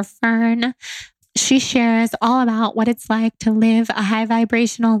Silver Fern. She shares all about what it's like to live a high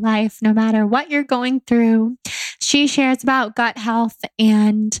vibrational life, no matter what you're going through. She shares about gut health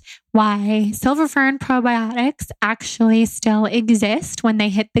and why Silver Fern probiotics actually still exist when they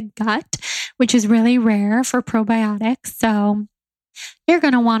hit the gut, which is really rare for probiotics. So you're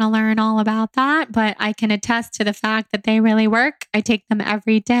going to want to learn all about that, but I can attest to the fact that they really work. I take them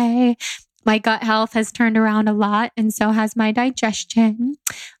every day. My gut health has turned around a lot, and so has my digestion.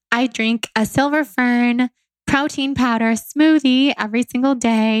 I drink a Silver Fern protein powder smoothie every single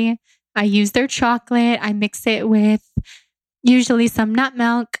day. I use their chocolate. I mix it with usually some nut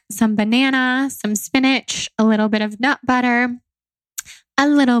milk, some banana, some spinach, a little bit of nut butter, a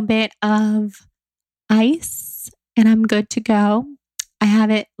little bit of ice, and I'm good to go. I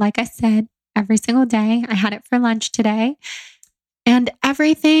have it, like I said, every single day. I had it for lunch today. And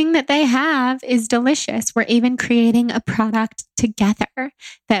everything that they have is delicious. We're even creating a product together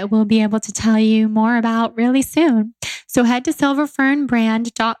that we'll be able to tell you more about really soon. So head to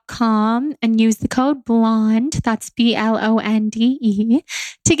silverfernbrand.com and use the code BLONDE, that's BLONDE,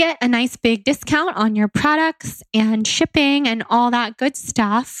 to get a nice big discount on your products and shipping and all that good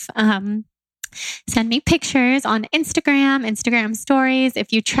stuff. Send me pictures on Instagram stories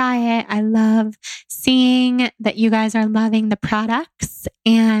if you try it. I love seeing that you guys are loving the products.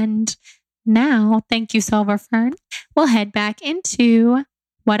 And now, thank you, Silver Fern. We'll head back into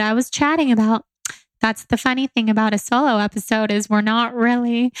what I was chatting about. That's the funny thing about a solo episode is we're not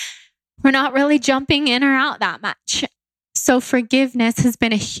really jumping in or out that much. So forgiveness has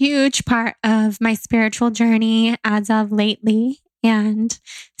been a huge part of my spiritual journey as of lately. And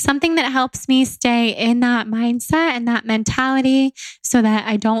something that helps me stay in that mindset and that mentality so that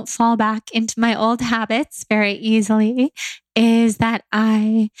I don't fall back into my old habits very easily is that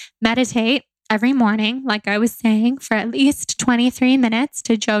I meditate every morning, like I was saying, for at least 23 minutes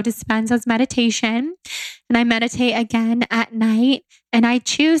to Joe Dispenza's meditation. And I meditate again at night, and I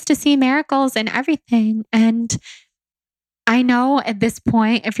choose to see miracles in everything. And I know at this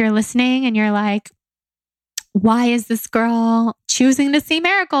point, if you're listening and you're like, why is this girl choosing to see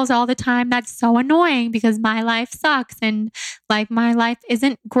miracles all the time? That's so annoying because my life sucks and like my life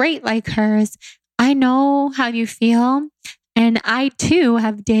isn't great like hers. I know how you feel. And I too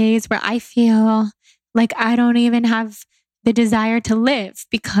have days where I feel like I don't even have the desire to live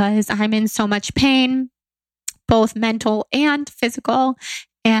because I'm in so much pain, both mental and physical.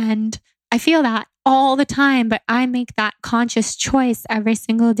 And I feel that all the time, but I make that conscious choice every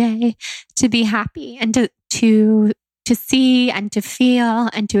single day to be happy and to see and to feel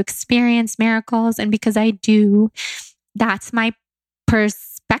and to experience miracles. And because I do, that's my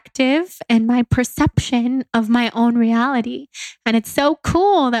perspective and my perception of my own reality. And it's so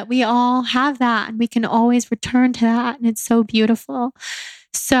cool that we all have that and we can always return to that. And it's so beautiful.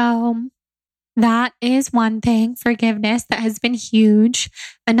 So that is one thing, forgiveness, that has been huge.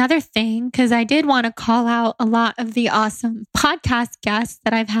 Another thing, because I did want to call out a lot of the awesome podcast guests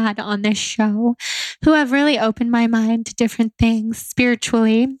that I've had on this show who have really opened my mind to different things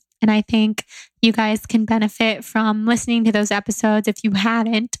spiritually. And I think you guys can benefit from listening to those episodes if you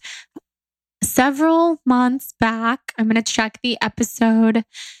haven't. Several months back, I'm going to check the episode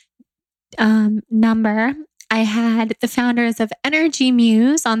number. I had the founders of Energy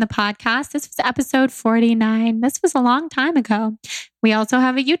Muse on the podcast. This was episode 49. This was a long time ago. We also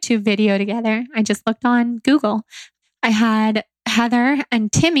have a YouTube video together. I just looked on Google. I had Heather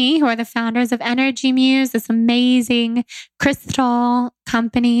and Timmy, who are the founders of Energy Muse, this amazing crystal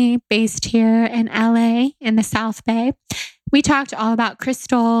company based here in LA in the South Bay. We talked all about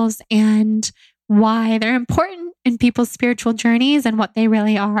crystals and why they're important in people's spiritual journeys and what they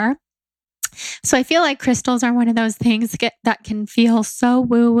really are. So I feel like crystals are one of those things that can feel so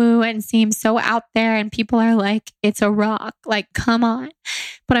woo-woo and seem so out there, and people are like, it's a rock, like, come on.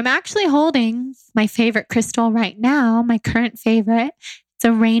 But I'm actually holding my favorite crystal right now, my current favorite. It's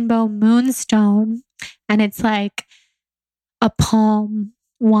a rainbow moonstone, and it's like a palm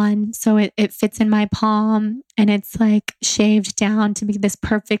one. So it fits in my palm and it's like shaved down to be this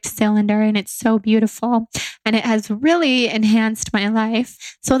perfect cylinder. And it's so beautiful. And it has really enhanced my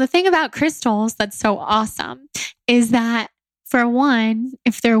life. So the thing about crystals that's so awesome is that, for one,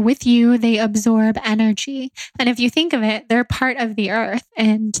 if they're with you, they absorb energy. And if you think of it, they're part of the earth,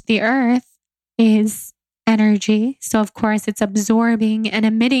 and the earth is energy. So of course it's absorbing and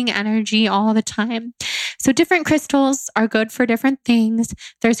emitting energy all the time. So different crystals are good for different things.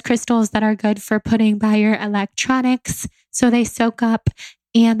 There's crystals that are good for putting by your electronics, so they soak up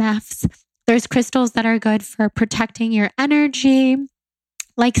EMFs. There's crystals that are good for protecting your energy,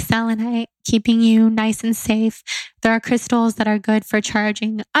 like selenite, keeping you nice and safe. There are crystals that are good for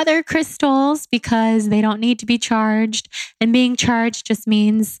charging other crystals because they don't need to be charged. And being charged just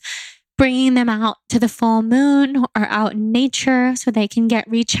means bringing them out to the full moon or out in nature so they can get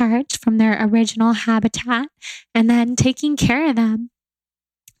recharged from their original habitat, and then taking care of them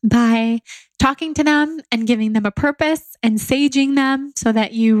by talking to them and giving them a purpose and saging them so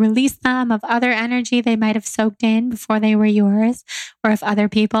that you release them of other energy they might have soaked in before they were yours, or if other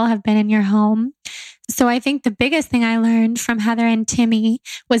people have been in your home. So I think the biggest thing I learned from Heather and Timmy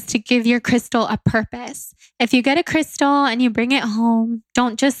was to give your crystal a purpose. If you get a crystal and you bring it home,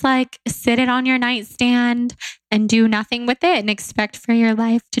 don't just like sit it on your nightstand and do nothing with it and expect for your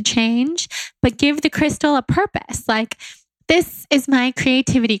life to change, but give the crystal a purpose. Like, this is my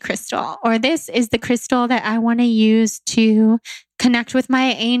creativity crystal, or this is the crystal that I want to use to connect with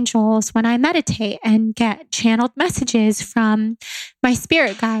my angels when I meditate and get channeled messages from my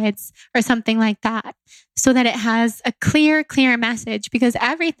spirit guides or something like that, so that it has a clear message, because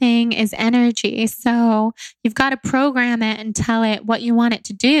everything is energy. So you've got to program it and tell it what you want it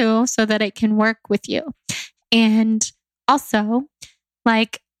to do so that it can work with you. And also,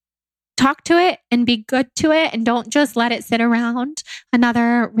 like, talk to it and be good to it, and don't just let it sit around.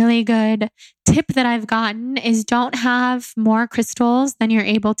 Another really good tip that I've gotten is don't have more crystals than you're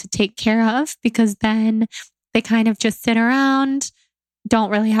able to take care of, because then they kind of just sit around, don't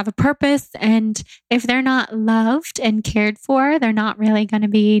really have a purpose. And if they're not loved and cared for, they're not really going to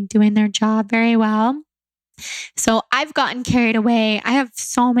be doing their job very well. So I've gotten carried away. I have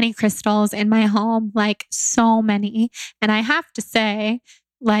so many crystals in my home, like so many. And I have to say,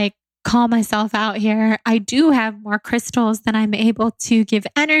 like, call myself out here, I do have more crystals than I'm able to give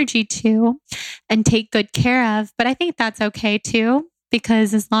energy to and take good care of. But I think that's okay too,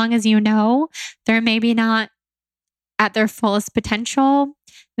 because as long as you know they're maybe not at their fullest potential,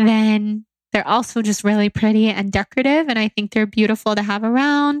 then they're also just really pretty and decorative. And I think they're beautiful to have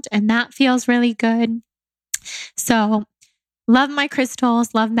around, and that feels really good. So love my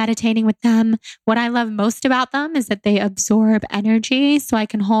crystals, love meditating with them. What I love most about them is that they absorb energy. So I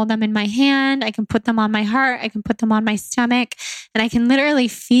can hold them in my hand, I can put them on my heart, I can put them on my stomach, and I can literally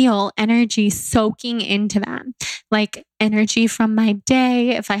feel energy soaking into them. Like energy from my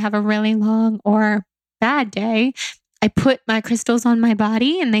day. If I have a really long or bad day, I put my crystals on my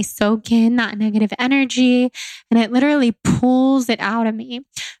body and they soak in that negative energy, and it literally pulls it out of me.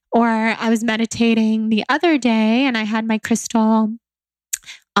 Or I was meditating the other day and I had my crystal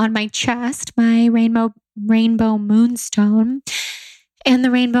on my chest, my rainbow moonstone. And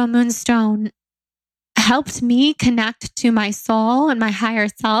the rainbow moonstone helped me connect to my soul and my higher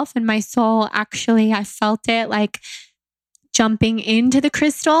self. And my soul, actually, I felt it like jumping into the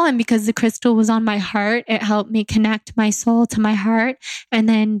crystal. And because the crystal was on my heart, it helped me connect my soul to my heart. And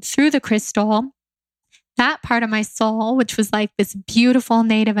then through the crystal, that part of my soul, which was like this beautiful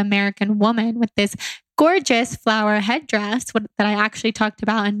Native American woman with this gorgeous flower headdress that I actually talked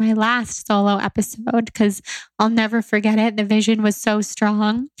about in my last solo episode, because I'll never forget it. The vision was so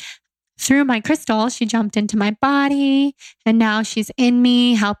strong. Through my crystal, she jumped into my body, and now she's in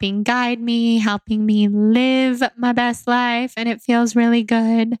me, helping guide me, helping me live my best life. And it feels really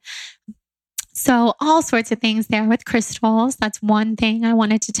good. So all sorts of things there with crystals. That's one thing I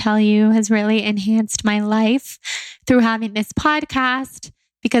wanted to tell you has really enhanced my life through having this podcast,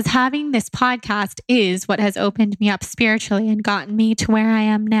 because having this podcast is what has opened me up spiritually and gotten me to where I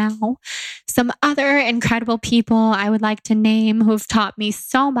am now. Some other incredible people I would like to name who have taught me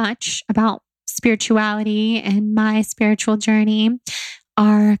so much about spirituality and my spiritual journey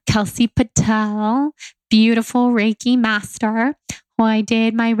are Kelsey Patel, beautiful Reiki master, who I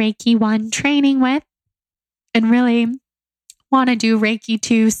did my Reiki 1 training with, and really want to do Reiki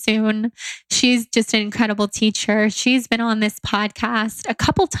 2 soon. She's just an incredible teacher. She's been on this podcast a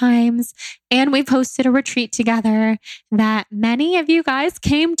couple times, and we've hosted a retreat together that many of you guys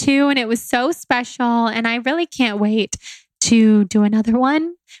came to, and it was so special. And I really can't wait to do another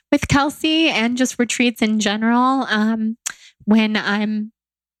one with Kelsey, and just retreats in general when I'm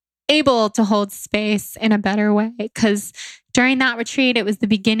able to hold space in a better way. Because during that retreat, it was the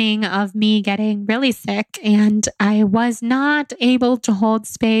beginning of me getting really sick, and I was not able to hold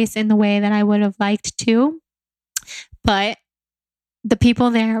space in the way that I would have liked to. But the people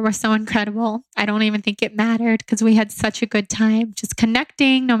there were so incredible. I don't even think it mattered because we had such a good time just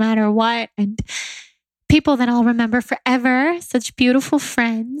connecting no matter what. And people that I'll remember forever, such beautiful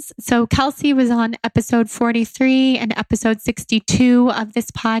friends. So Kelsey was on episode 43 and episode 62 of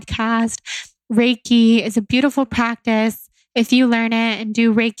this podcast. Reiki is a beautiful practice. If you learn it and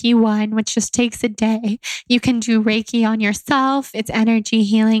do Reiki 1, which just takes a day, you can do Reiki on yourself. It's energy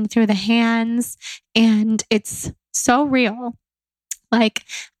healing through the hands, and it's so real. Like,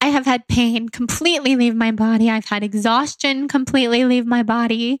 I have had pain completely leave my body. I've had exhaustion completely leave my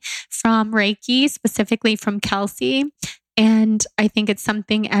body from Reiki, specifically from Kelsey. And I think it's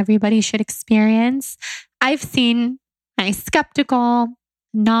something everybody should experience. I've seen my skeptical,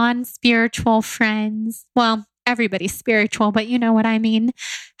 non-spiritual friends, well, everybody's spiritual, but you know what I mean,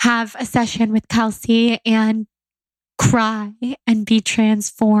 have a session with Kelsey and cry and be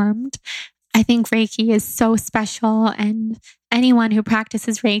transformed. I think Reiki is so special, and anyone who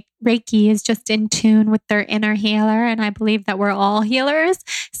practices Reiki is just in tune with their inner healer. And I believe that we're all healers.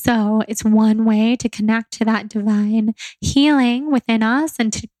 So it's one way to connect to that divine healing within us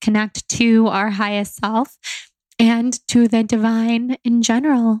and to connect to our highest self and to the divine in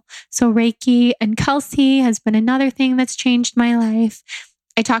general. So Reiki and Kelsey has been another thing that's changed my life.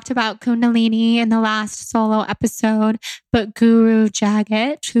 I talked about Kundalini in the last solo episode, but Guru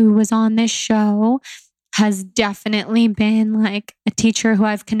Jagat, who was on this show, has definitely been like a teacher who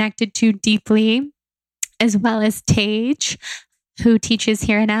I've connected to deeply, as well as Tej, who teaches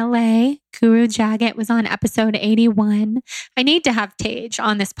here in LA. Guru Jagat was on episode 81. I need to have Tej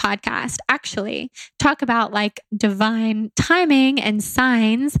on this podcast, actually. Talk about like divine timing and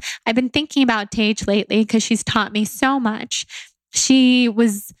signs. I've been thinking about Tej lately because she's taught me so much. She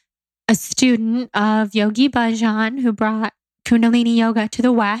was a student of Yogi Bhajan, who brought Kundalini Yoga to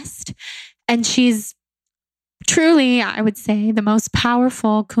the West. And she's truly, I would say, the most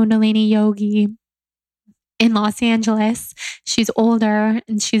powerful Kundalini yogi in Los Angeles. She's older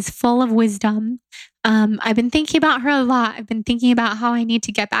and she's full of wisdom. I've been thinking about her a lot. I've been thinking about how I need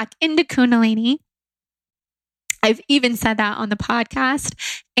to get back into Kundalini. I've even said that on the podcast.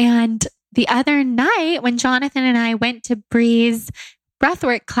 And the other night when Jonathan and I went to Bree's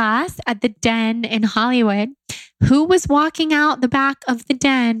breathwork class at the Den in Hollywood, who was walking out the back of the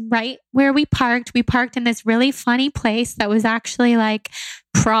Den right where we parked? We parked in this really funny place that was actually like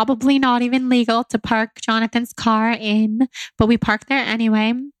probably not even legal to park Jonathan's car in, but we parked there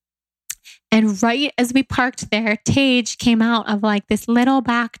anyway. And right as we parked there, Tej came out of like this little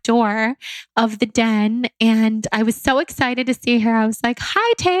back door of the Den. And I was so excited to see her. I was like,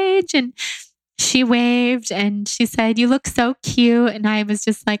 "Hi, Tej." And she waved and she said, "You look so cute." And I was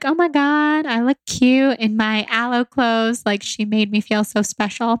just like, "Oh my God, I look cute in my aloe clothes." Like, she made me feel so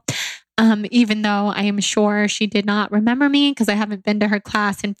special. Even though I am sure she did not remember me because I haven't been to her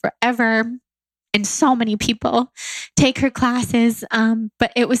class in forever. And so many people take her classes.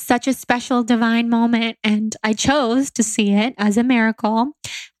 But it was such a special divine moment. And I chose to see it as a miracle,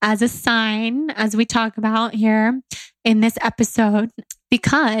 as a sign, as we talk about here in this episode,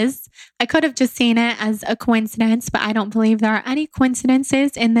 because I could have just seen it as a coincidence, but I don't believe there are any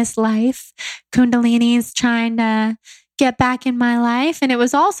coincidences in this life. Kundalini is trying to get back in my life. And it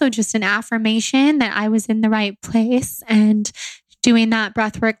was also just an affirmation that I was in the right place, and doing that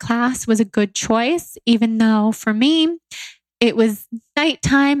breathwork class was a good choice, even though for me, it was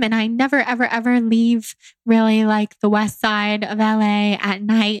nighttime and I never, ever, ever leave really like the west side of LA at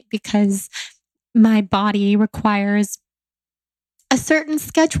night because my body requires a certain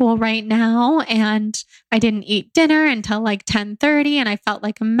schedule right now. And I didn't eat dinner until like 10:30 and I felt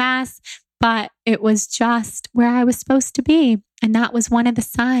like a mess, but it was just where I was supposed to be. And that was one of the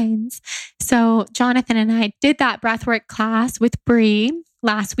signs. So Jonathan and I did that breathwork class with Bree,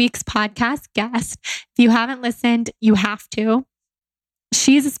 last week's podcast guest. If you haven't listened, you have to.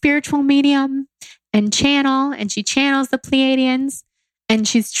 She's a spiritual medium and channel, and she channels the Pleiadians, and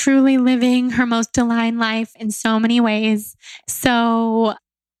she's truly living her most divine life in so many ways. So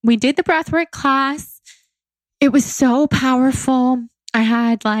we did the breathwork class. It was so powerful. I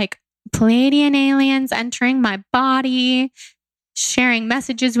had like Pleiadian aliens entering my body, sharing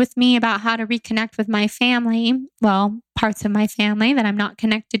messages with me about how to reconnect with my family. Well, parts of my family that I'm not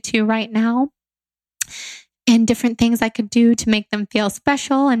connected to right now. And different things I could do to make them feel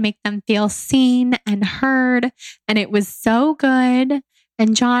special and make them feel seen and heard. And it was so good.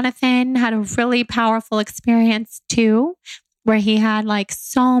 And Jonathan had a really powerful experience too. where he had like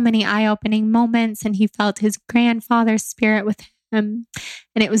so many eye-opening moments and he felt his grandfather's spirit with him.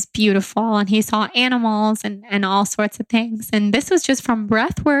 And it was beautiful. And he saw animals and all sorts of things. And this was just from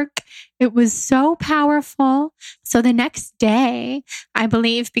breath work. It was so powerful. So the next day, I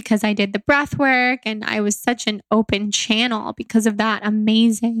believe because I did the breath work and I was such an open channel because of that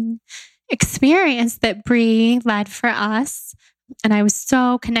amazing experience that Bree led for us. And I was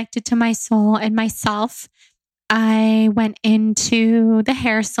so connected to my soul and myself. I went into the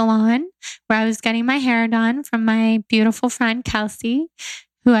hair salon where I was getting my hair done from my beautiful friend, Kelsey,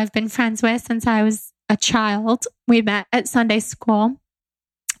 who I've been friends with since I was a child. We met at Sunday school.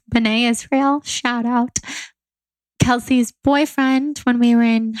 B'nai Israel, shout out. Kelsey's boyfriend, when we were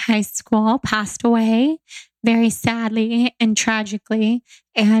in high school, passed away very sadly and tragically.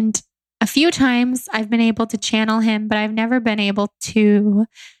 And a few times I've been able to channel him, but I've never been able to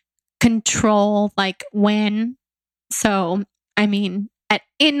control like when. So, I mean, at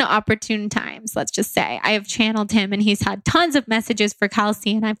inopportune times, let's just say, I have channeled him and he's had tons of messages for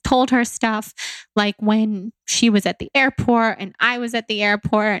Kelsey. And I've told her stuff like when she was at the airport and I was at the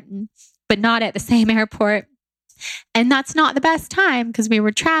airport, but not at the same airport. And that's not the best time because we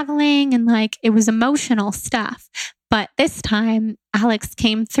were traveling and like it was emotional stuff. But this time, Alex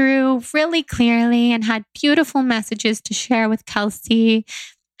came through really clearly and had beautiful messages to share with Kelsey.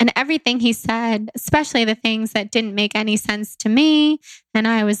 And everything he said, especially the things that didn't make any sense to me. And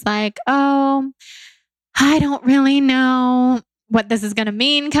I was like, oh, I don't really know what this is going to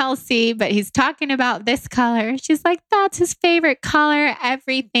mean, Kelsey, but he's talking about this color. She's like, that's his favorite color.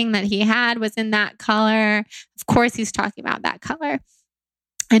 Everything that he had was in that color. Of course, he's talking about that color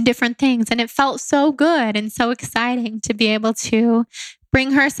and different things. And it felt so good and so exciting to be able to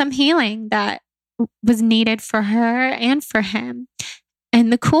bring her some healing that was needed for her and for him.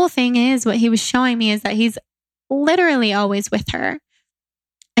 And the cool thing is, what he was showing me is that he's literally always with her.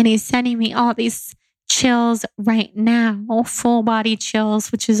 And he's sending me all these chills right now, full body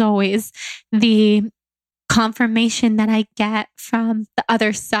chills, which is always the confirmation that I get from the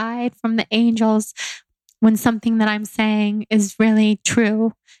other side, from the angels, when something that I'm saying is really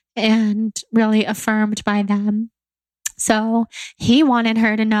true and really affirmed by them. So he wanted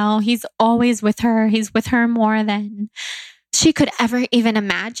her to know he's always with her. He's with her more than she could ever even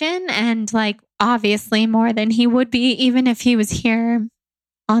imagine. And like, obviously more than he would be, even if he was here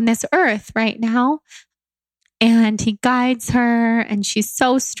on this earth right now. And he guides her and she's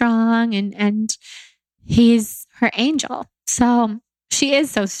so strong and he's her angel. So she is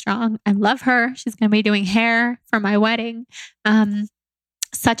so strong. I love her. She's going to be doing hair for my wedding.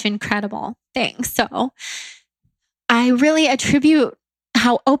 Such incredible things. So I really attribute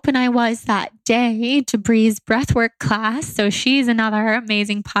how open I was that day to Bree's breathwork class. So she's another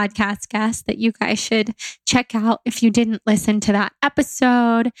amazing podcast guest that you guys should check out if you didn't listen to that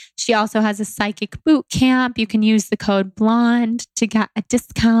episode. She also has a psychic boot camp. You can use the code BLONDE to get a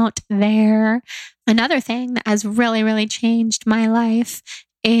discount there. Another thing that has really, really changed my life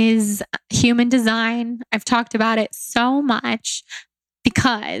is human design. I've talked about it so much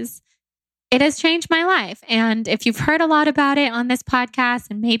because it has changed my life. And if you've heard a lot about it on this podcast,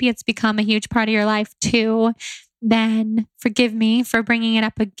 and maybe it's become a huge part of your life too, then forgive me for bringing it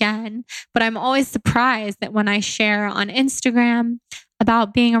up again. But I'm always surprised that when I share on Instagram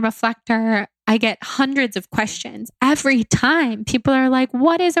about being a reflector, I get hundreds of questions every time. People are like,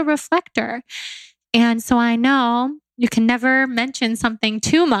 what is a reflector? And so I know you can never mention something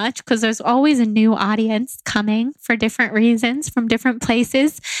too much because there's always a new audience coming for different reasons from different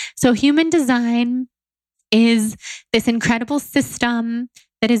places. So human design is this incredible system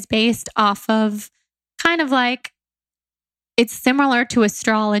that is based off of kind of like, it's similar to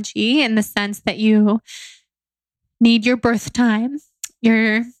astrology in the sense that you need your birth time,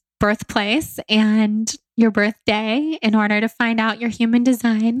 your birthplace, and your birthday in order to find out your human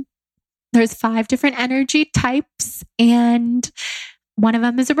design. There's 5 different energy types, and one of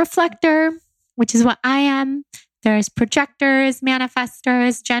them is a reflector, which is what I am. There's projectors,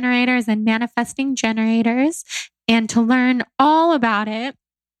 manifestors, generators, and manifesting generators. And to learn all about it,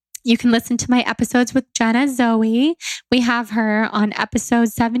 you can listen to my episodes with Jenna Zoe. We have her on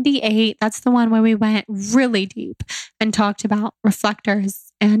episode 78. That's the one where we went really deep and talked about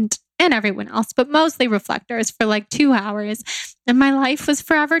reflectors and everyone else, but mostly reflectors for like 2 hours. And my life was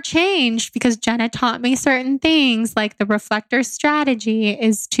forever changed because Jenna taught me certain things, like the reflector strategy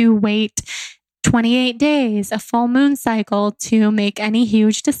is to wait 28 days, a full moon cycle, to make any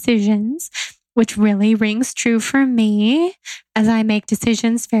huge decisions, which really rings true for me as I make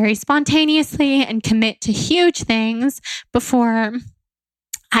decisions very spontaneously and commit to huge things before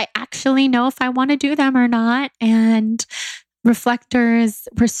I actually know if I want to do them or not. And reflectors,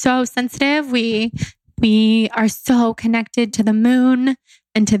 we're so sensitive. We are so connected to the moon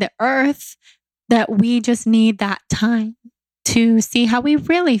and to the earth that we just need that time to see how we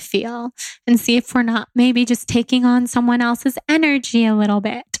really feel and see if we're not maybe just taking on someone else's energy a little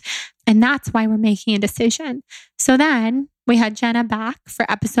bit. And that's why we're making a decision. So then we had Jenna back for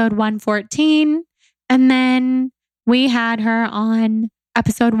episode 114. And then we had her on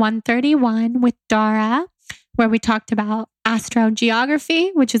episode 131 with Dara, where we talked about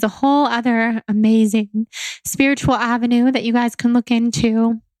astrogeography, which is a whole other amazing spiritual avenue that you guys can look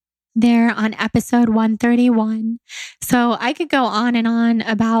into there on episode 131. So I could go on and on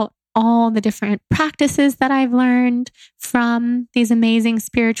about all the different practices that I've learned from these amazing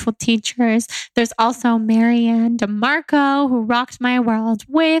spiritual teachers. There's also Marianne DeMarco, who rocked my world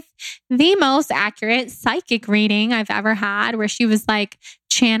with the most accurate psychic reading I've ever had, where she was like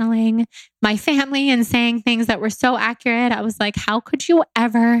channeling my family and saying things that were so accurate. I was like, how could you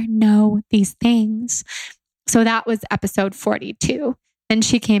ever know these things? So that was episode 42. And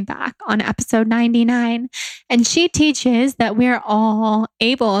she came back on episode 99. And she teaches that we're all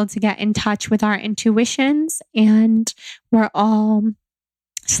able to get in touch with our intuitions and we're all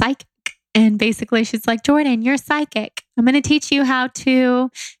psychic. And basically, she's like, Jordan, you're psychic. I'm going to teach you how to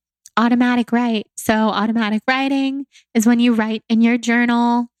automatic write. So automatic writing is when you write in your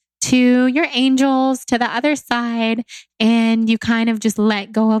journal to your angels, to the other side, and you kind of just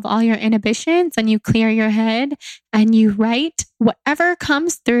let go of all your inhibitions and you clear your head and you write whatever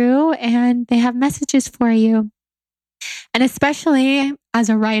comes through and they have messages for you. And especially as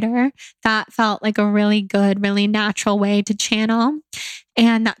a writer, that felt like a really good, really natural way to channel.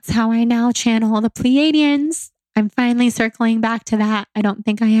 And that's how I now channel the Pleiadians. I'm finally circling back to that. I don't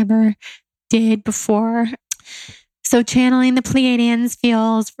think I ever did before. So channeling the Pleiadians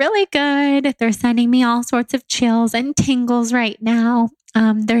feels really good. They're sending me all sorts of chills and tingles right now.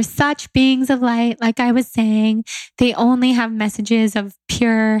 They're such beings of light. Like I was saying, they only have messages of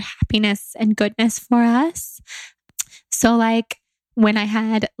pure happiness and goodness for us. So like when I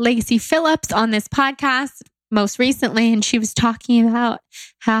had Lacey Phillips on this podcast most recently, and she was talking about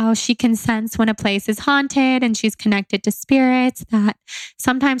how she can sense when a place is haunted and she's connected to spirits that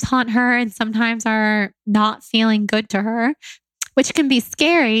sometimes haunt her and sometimes are not feeling good to her, which can be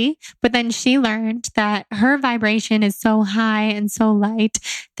scary. But then she learned that her vibration is so high and so light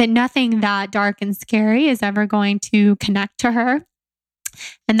that nothing that dark and scary is ever going to connect to her.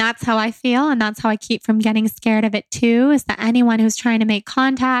 And that's how I feel. And that's how I keep from getting scared of it too, is that anyone who's trying to make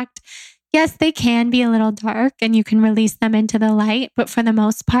contact, yes, they can be a little dark and you can release them into the light. But for the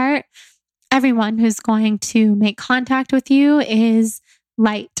most part, everyone who's going to make contact with you is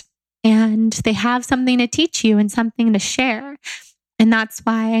light and they have something to teach you and something to share. And that's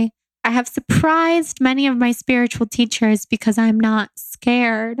why I have surprised many of my spiritual teachers because I'm not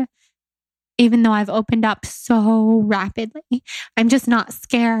scared, even though I've opened up so rapidly. I'm just not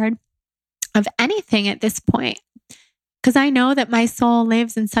scared of anything at this point. Because I know that my soul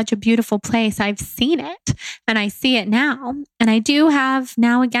lives in such a beautiful place. I've seen it and I see it now. And I do have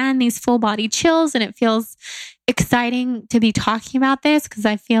now again these full body chills, and it feels exciting to be talking about this because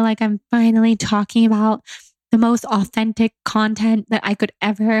I feel like I'm finally talking about the most authentic content that I could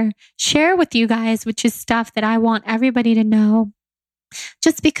ever share with you guys, which is stuff that I want everybody to know,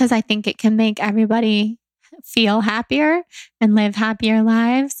 just because I think it can make everybody feel happier and live happier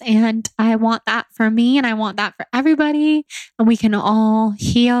lives. And I want that for me and I want that for everybody. And we can all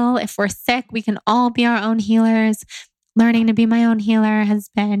heal. If we're sick, we can all be our own healers. Learning to be my own healer has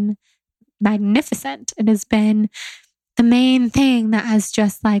been magnificent. It has been the main thing that has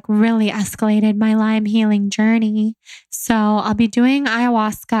just like really escalated my Lyme healing journey. So I'll be doing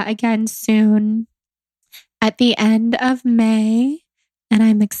ayahuasca again soon at the end of May. And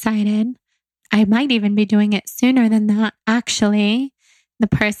I'm excited. I might even be doing it sooner than that. Actually, the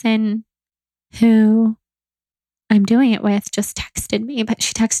person who I'm doing it with just texted me, but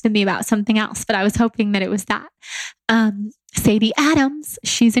she texted me about something else, but I was hoping that it was that. Sadie Adams,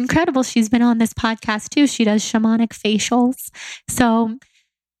 she's incredible. She's been on this podcast too. She does shamanic facials. So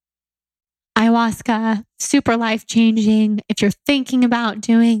ayahuasca, super life-changing. If you're thinking about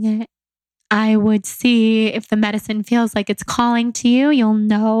doing it, I would see if the medicine feels like it's calling to you. You'll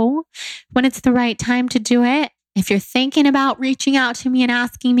know when it's the right time to do it. If you're thinking about reaching out to me and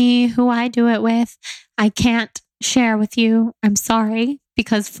asking me who I do it with, I can't share with you. I'm sorry,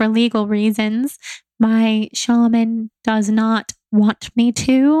 because for legal reasons, my shaman does not want me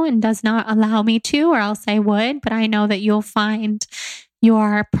to and does not allow me to, or else I would. But I know that you'll find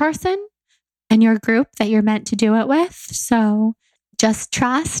your person and your group that you're meant to do it with. So just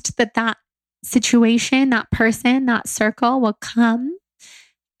trust that situation, that person, that circle will come.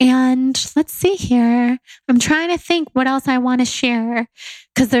 And let's see here. I'm trying to think what else I want to share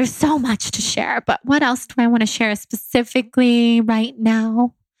because there's so much to share. But what else do I want to share specifically right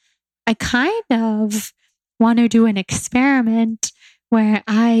now? I kind of want to do an experiment where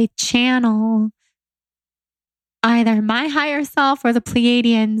I channel either my higher self or the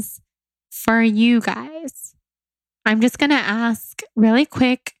Pleiadians for you guys. I'm just going to ask really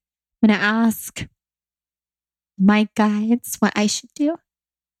quick. I'm going to ask my guides what I should do.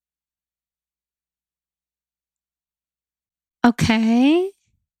 Okay.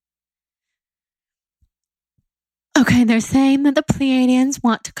 Okay, they're saying that the Pleiadians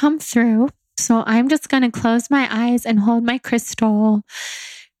want to come through. So I'm just going to close my eyes and hold my crystal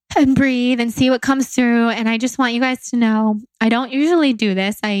and breathe and see what comes through. And I just want you guys to know, I don't usually do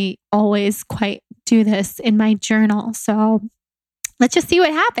this. I always quite do this in my journal. So let's just see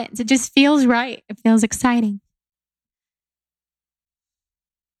what happens. It just feels right. It feels exciting.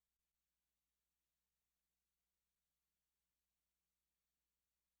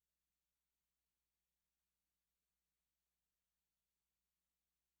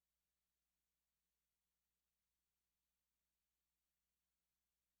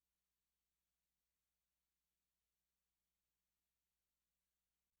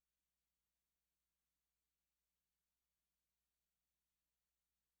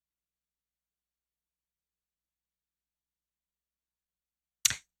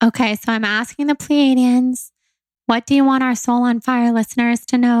 Okay, so I'm asking the Pleiadians, what do you want our Soul on Fire listeners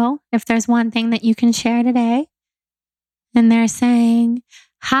to know? If there's one thing that you can share today. And they're saying,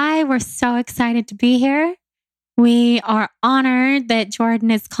 hi, we're so excited to be here. We are honored that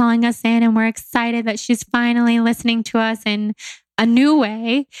Jordan is calling us in, and we're excited that she's finally listening to us in a new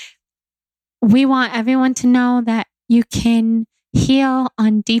way. We want everyone to know that you can heal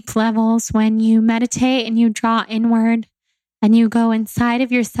on deep levels when you meditate and you draw inward and you go inside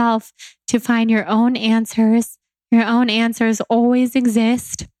of yourself to find your own answers. Your own answers always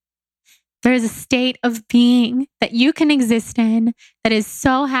exist. There's a state of being that you can exist in that is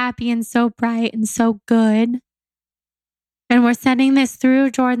so happy and so bright and so good. And we're sending this through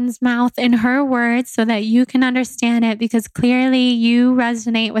Jordan's mouth in her words so that you can understand it, because clearly you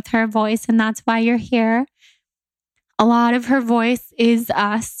resonate with her voice and that's why you're here. A lot of her voice is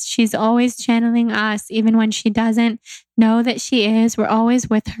us. She's always channeling us, even when she doesn't know that she is. We're always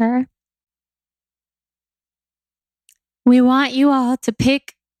with her. We want you all to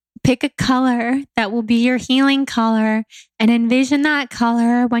pick a color that will be your healing color and envision that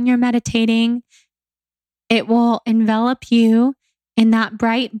color when you're meditating. It will envelop you in that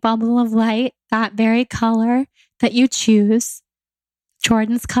bright bubble of light, that very color that you choose.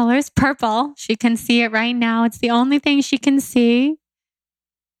 Jordan's color is purple. She can see it right now. It's the only thing she can see.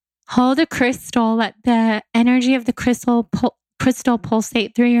 Hold a crystal. Let the energy of the crystal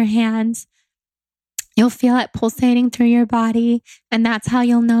pulsate through your hands. You'll feel it pulsating through your body. And that's how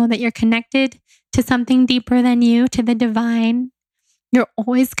you'll know that you're connected to something deeper than you, to the divine. You're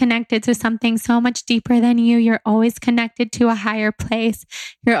always connected to something so much deeper than you. You're always connected to a higher place.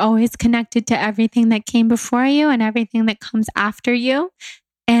 You're always connected to everything that came before you and everything that comes after you.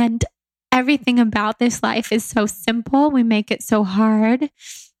 And everything about this life is so simple. We make it so hard.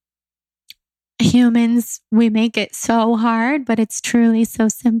 Humans, we make it so hard, but it's truly so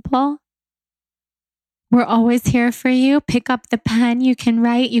simple. We're always here for you. Pick up the pen. You can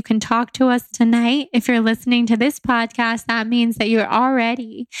write. You can talk to us tonight. If you're listening to this podcast, that means that you're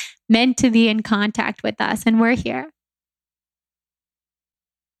already meant to be in contact with us, and we're here.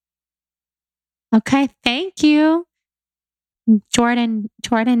 Okay, thank you. Jordan,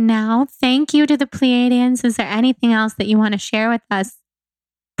 now, thank you to the Pleiadians. Is there anything else that you want to share with us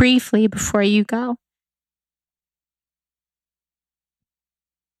briefly before you go?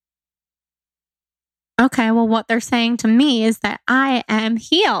 Okay, well, what they're saying to me is that I am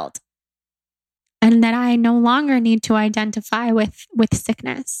healed and that I no longer need to identify with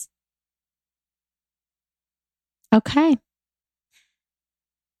sickness. Okay.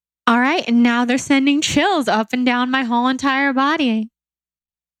 All right, and now they're sending chills up and down my whole entire body.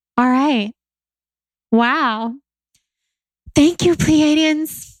 All right. Wow. Thank you,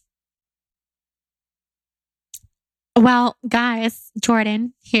 Pleiadians. Well, guys,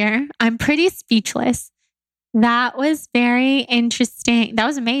 Jordan here. I'm pretty speechless. That was very interesting. That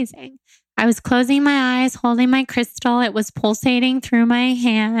was amazing. I was closing my eyes, holding my crystal. It was pulsating through my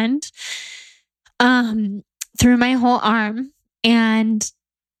hand, through my whole arm. And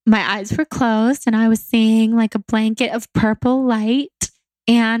my eyes were closed and I was seeing like a blanket of purple light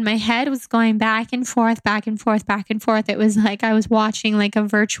And my head was going back and forth, back and forth, back and forth. It was like I was watching like a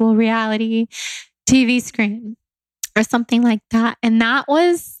virtual reality TV screen or something like that. And that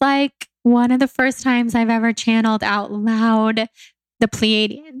was like one of the first times I've ever channeled out loud the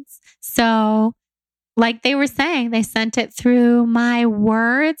Pleiadians. So like they were saying, they sent it through my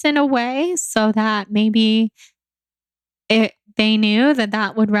words in a way so that maybe they knew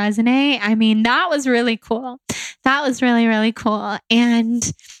that would resonate. I mean, that was really cool. That was really, really cool.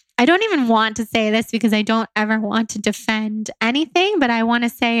 And I don't even want to say this because I don't ever want to defend anything, but I want to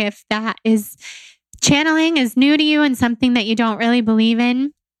say if that is channeling is new to you and something that you don't really believe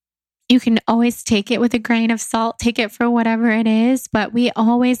in, you can always take it with a grain of salt, take it for whatever it is. But we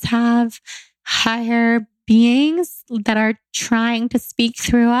always have higher beings that are trying to speak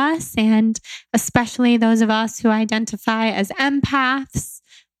through us, and especially those of us who identify as empaths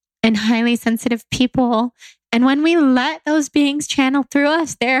and highly sensitive people. And when we let those beings channel through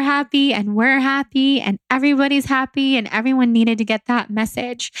us, they're happy and we're happy and everybody's happy, and everyone needed to get that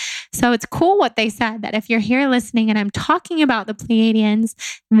message. So it's cool what they said, that if you're here listening and I'm talking about the Pleiadians,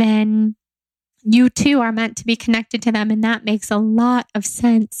 then you too are meant to be connected to them. And that makes a lot of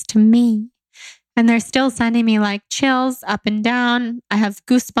sense to me. And they're still sending me like chills up and down. I have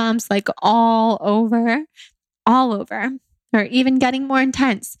goosebumps like all over. They're even getting more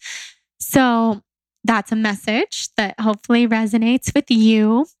intense. So that's a message that hopefully resonates with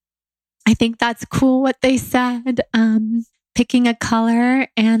you. I think that's cool what they said. Picking a color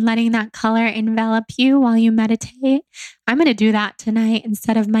and letting that color envelop you while you meditate. I'm going to do that tonight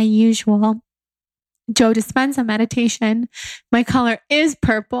instead of my usual Joe Dispenza meditation. My color is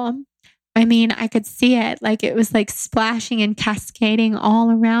purple. I mean, I could see it. Like it was like splashing and cascading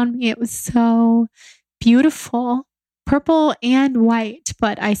all around me. It was so beautiful. Purple and white,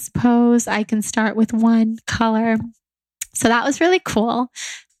 but I suppose I can start with one color. So that was really cool.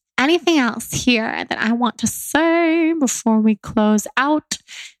 Anything else here that I want to say before we close out?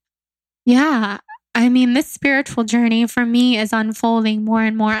 Yeah. I mean, this spiritual journey for me is unfolding more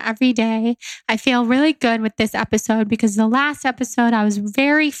and more every day. I feel really good with this episode because the last episode I was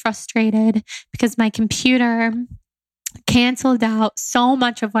very frustrated because my computer canceled out so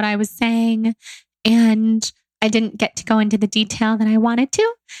much of what I was saying, and I didn't get to go into the detail that I wanted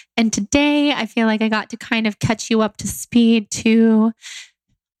to. And today I feel like I got to kind of catch you up to speed to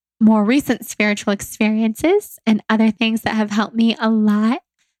more recent spiritual experiences and other things that have helped me a lot.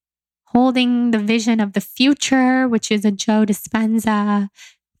 Holding the vision of the future, which is a Joe Dispenza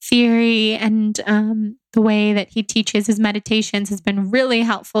theory, and the way that he teaches his meditations has been really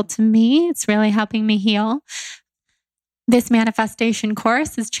helpful to me. It's really helping me heal. This manifestation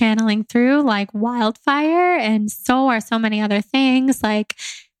course is channeling through like wildfire, and so are so many other things like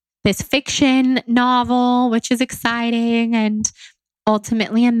this fiction novel, which is exciting, and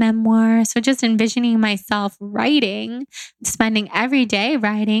ultimately a memoir. So just envisioning myself writing, spending every day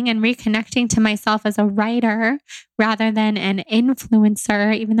writing and reconnecting to myself as a writer rather than an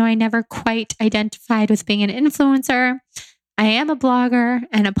influencer, even though I never quite identified with being an influencer. I am a blogger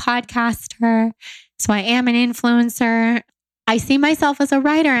and a podcaster, so I am an influencer. I see myself as a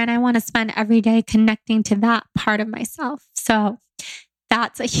writer, and I want to spend every day connecting to that part of myself. So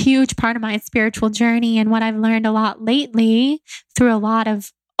that's a huge part of my spiritual journey. And what I've learned a lot lately through a lot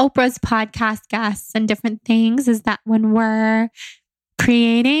of Oprah's podcast guests and different things is that when we're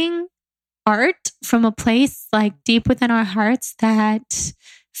creating art from a place like deep within our hearts that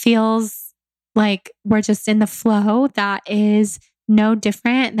feels like we're just in the flow, that is no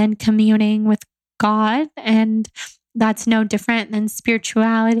different than communing with God. And that's no different than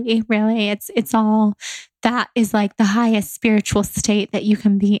spirituality, really. It's all that is like the highest spiritual state that you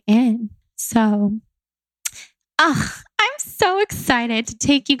can be in. So, I'm so excited to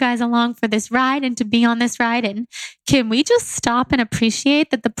take you guys along for this ride and to be on this ride. And can we just stop and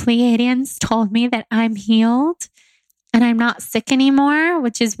appreciate that the Pleiadians told me that I'm healed and I'm not sick anymore,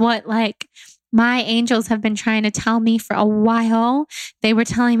 which is what like my angels have been trying to tell me for a while. They were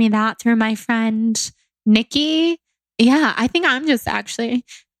telling me that through my friend Nikki. Yeah, I think I'm just actually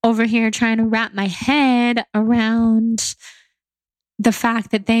over here trying to wrap my head around the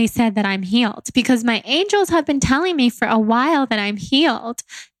fact that they said that I'm healed, because my angels have been telling me for a while that I'm healed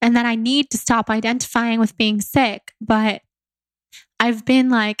and that I need to stop identifying with being sick. But I've been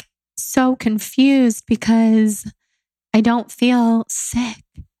like so confused because I don't feel sick.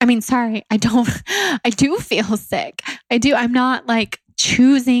 I mean, sorry, I do feel sick. I do. I'm not like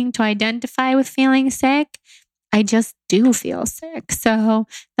choosing to identify with feeling sick. I just do feel sick. So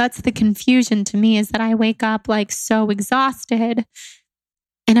that's the confusion to me, is that I wake up like so exhausted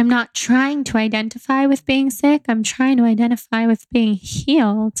And I'm not trying to identify with being sick. I'm trying to identify with being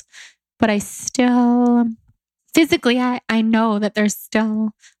healed. But I still, physically, I know that there's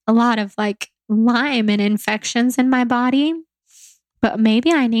still a lot of like Lyme and infections in my body. But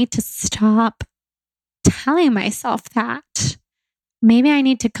maybe I need to stop telling myself that. Maybe I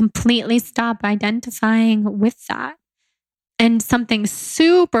need to completely stop identifying with that. And something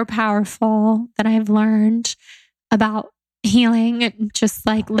super powerful that I've learned about healing, just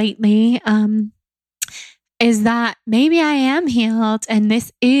like lately, is that maybe I am healed and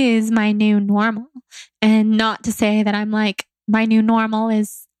this is my new normal. And not to say that I'm like, my new normal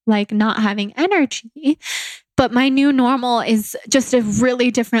is like not having energy, but my new normal is just a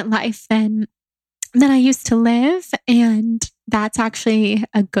really different life than I used to live. And that's actually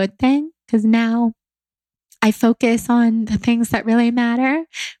a good thing because now I focus on the things that really matter.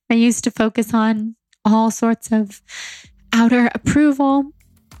 I used to focus on all sorts of outer approval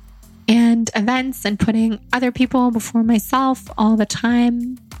and events and putting other people before myself all the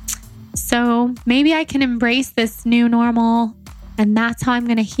time. So maybe I can embrace this new normal and that's how I'm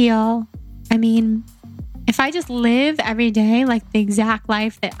going to heal. I mean, if I just live every day like the exact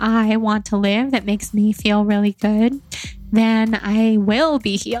life that I want to live that makes me feel really good, then I will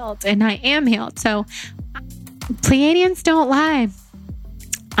be healed and I am healed. So Pleiadians don't lie.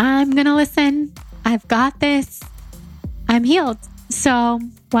 I'm going to listen. I've got this. I'm healed. So,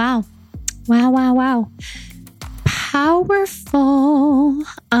 wow. Powerful.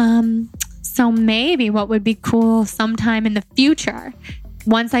 So maybe what would be cool sometime in the future,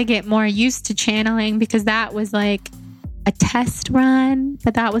 once I get more used to channeling, because that was like a test run,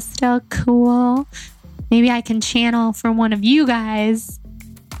 but that was still cool. Maybe I can channel for one of you guys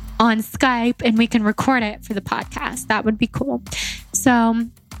on Skype and we can record it for the podcast. That would be cool. So,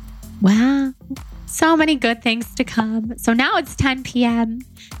 wow. So many good things to come. So now it's 10 p.m.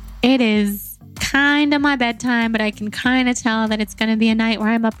 It is kind of my bedtime, but I can kind of tell that it's going to be a night where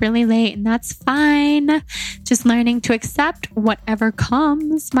I'm up really late, and that's fine. Just learning to accept whatever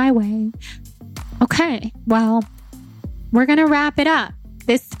comes my way. Okay, well, we're going to wrap it up.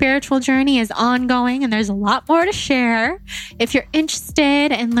 This spiritual journey is ongoing and there's a lot more to share. If you're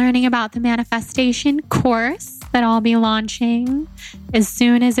interested in learning about the manifestation course that I'll be launching as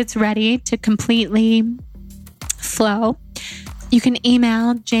soon as it's ready to completely flow, you can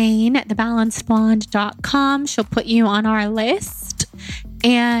email Jane at thebalancedblonde.com. She'll put you on our list.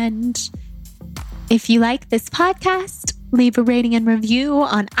 And if you like this podcast, leave a rating and review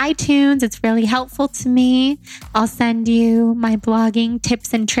on iTunes. It's really helpful to me. I'll send you my blogging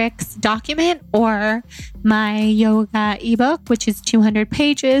tips and tricks document or my yoga ebook, which is 200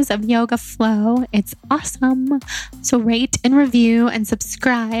 pages of yoga flow. It's awesome. So rate and review and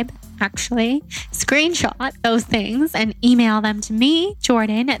subscribe. Actually, screenshot those things and email them to me,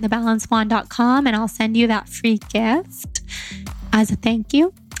 Jordan at thebalancedblonde.com, and I'll send you that free gift as a thank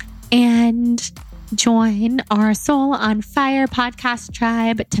you. And join our Soul on Fire podcast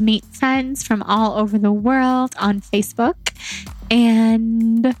tribe to meet friends from all over the world on Facebook.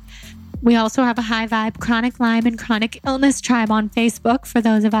 And we also have a high vibe chronic Lyme and chronic illness tribe on Facebook for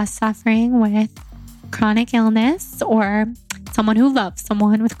those of us suffering with chronic illness or someone who loves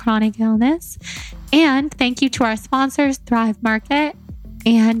someone with chronic illness. And thank you to our sponsors, Thrive Market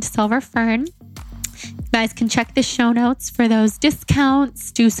and Silver Fern. You guys can check the show notes for those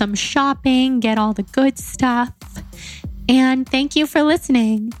discounts, do some shopping, get all the good stuff. And thank you for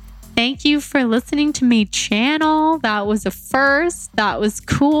listening. Thank you for listening to me channel. That was a first. That was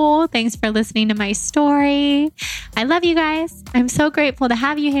cool. Thanks for listening to my story. I love you guys. I'm so grateful to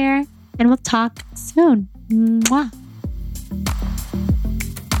have you here, and we'll talk soon. Mwah.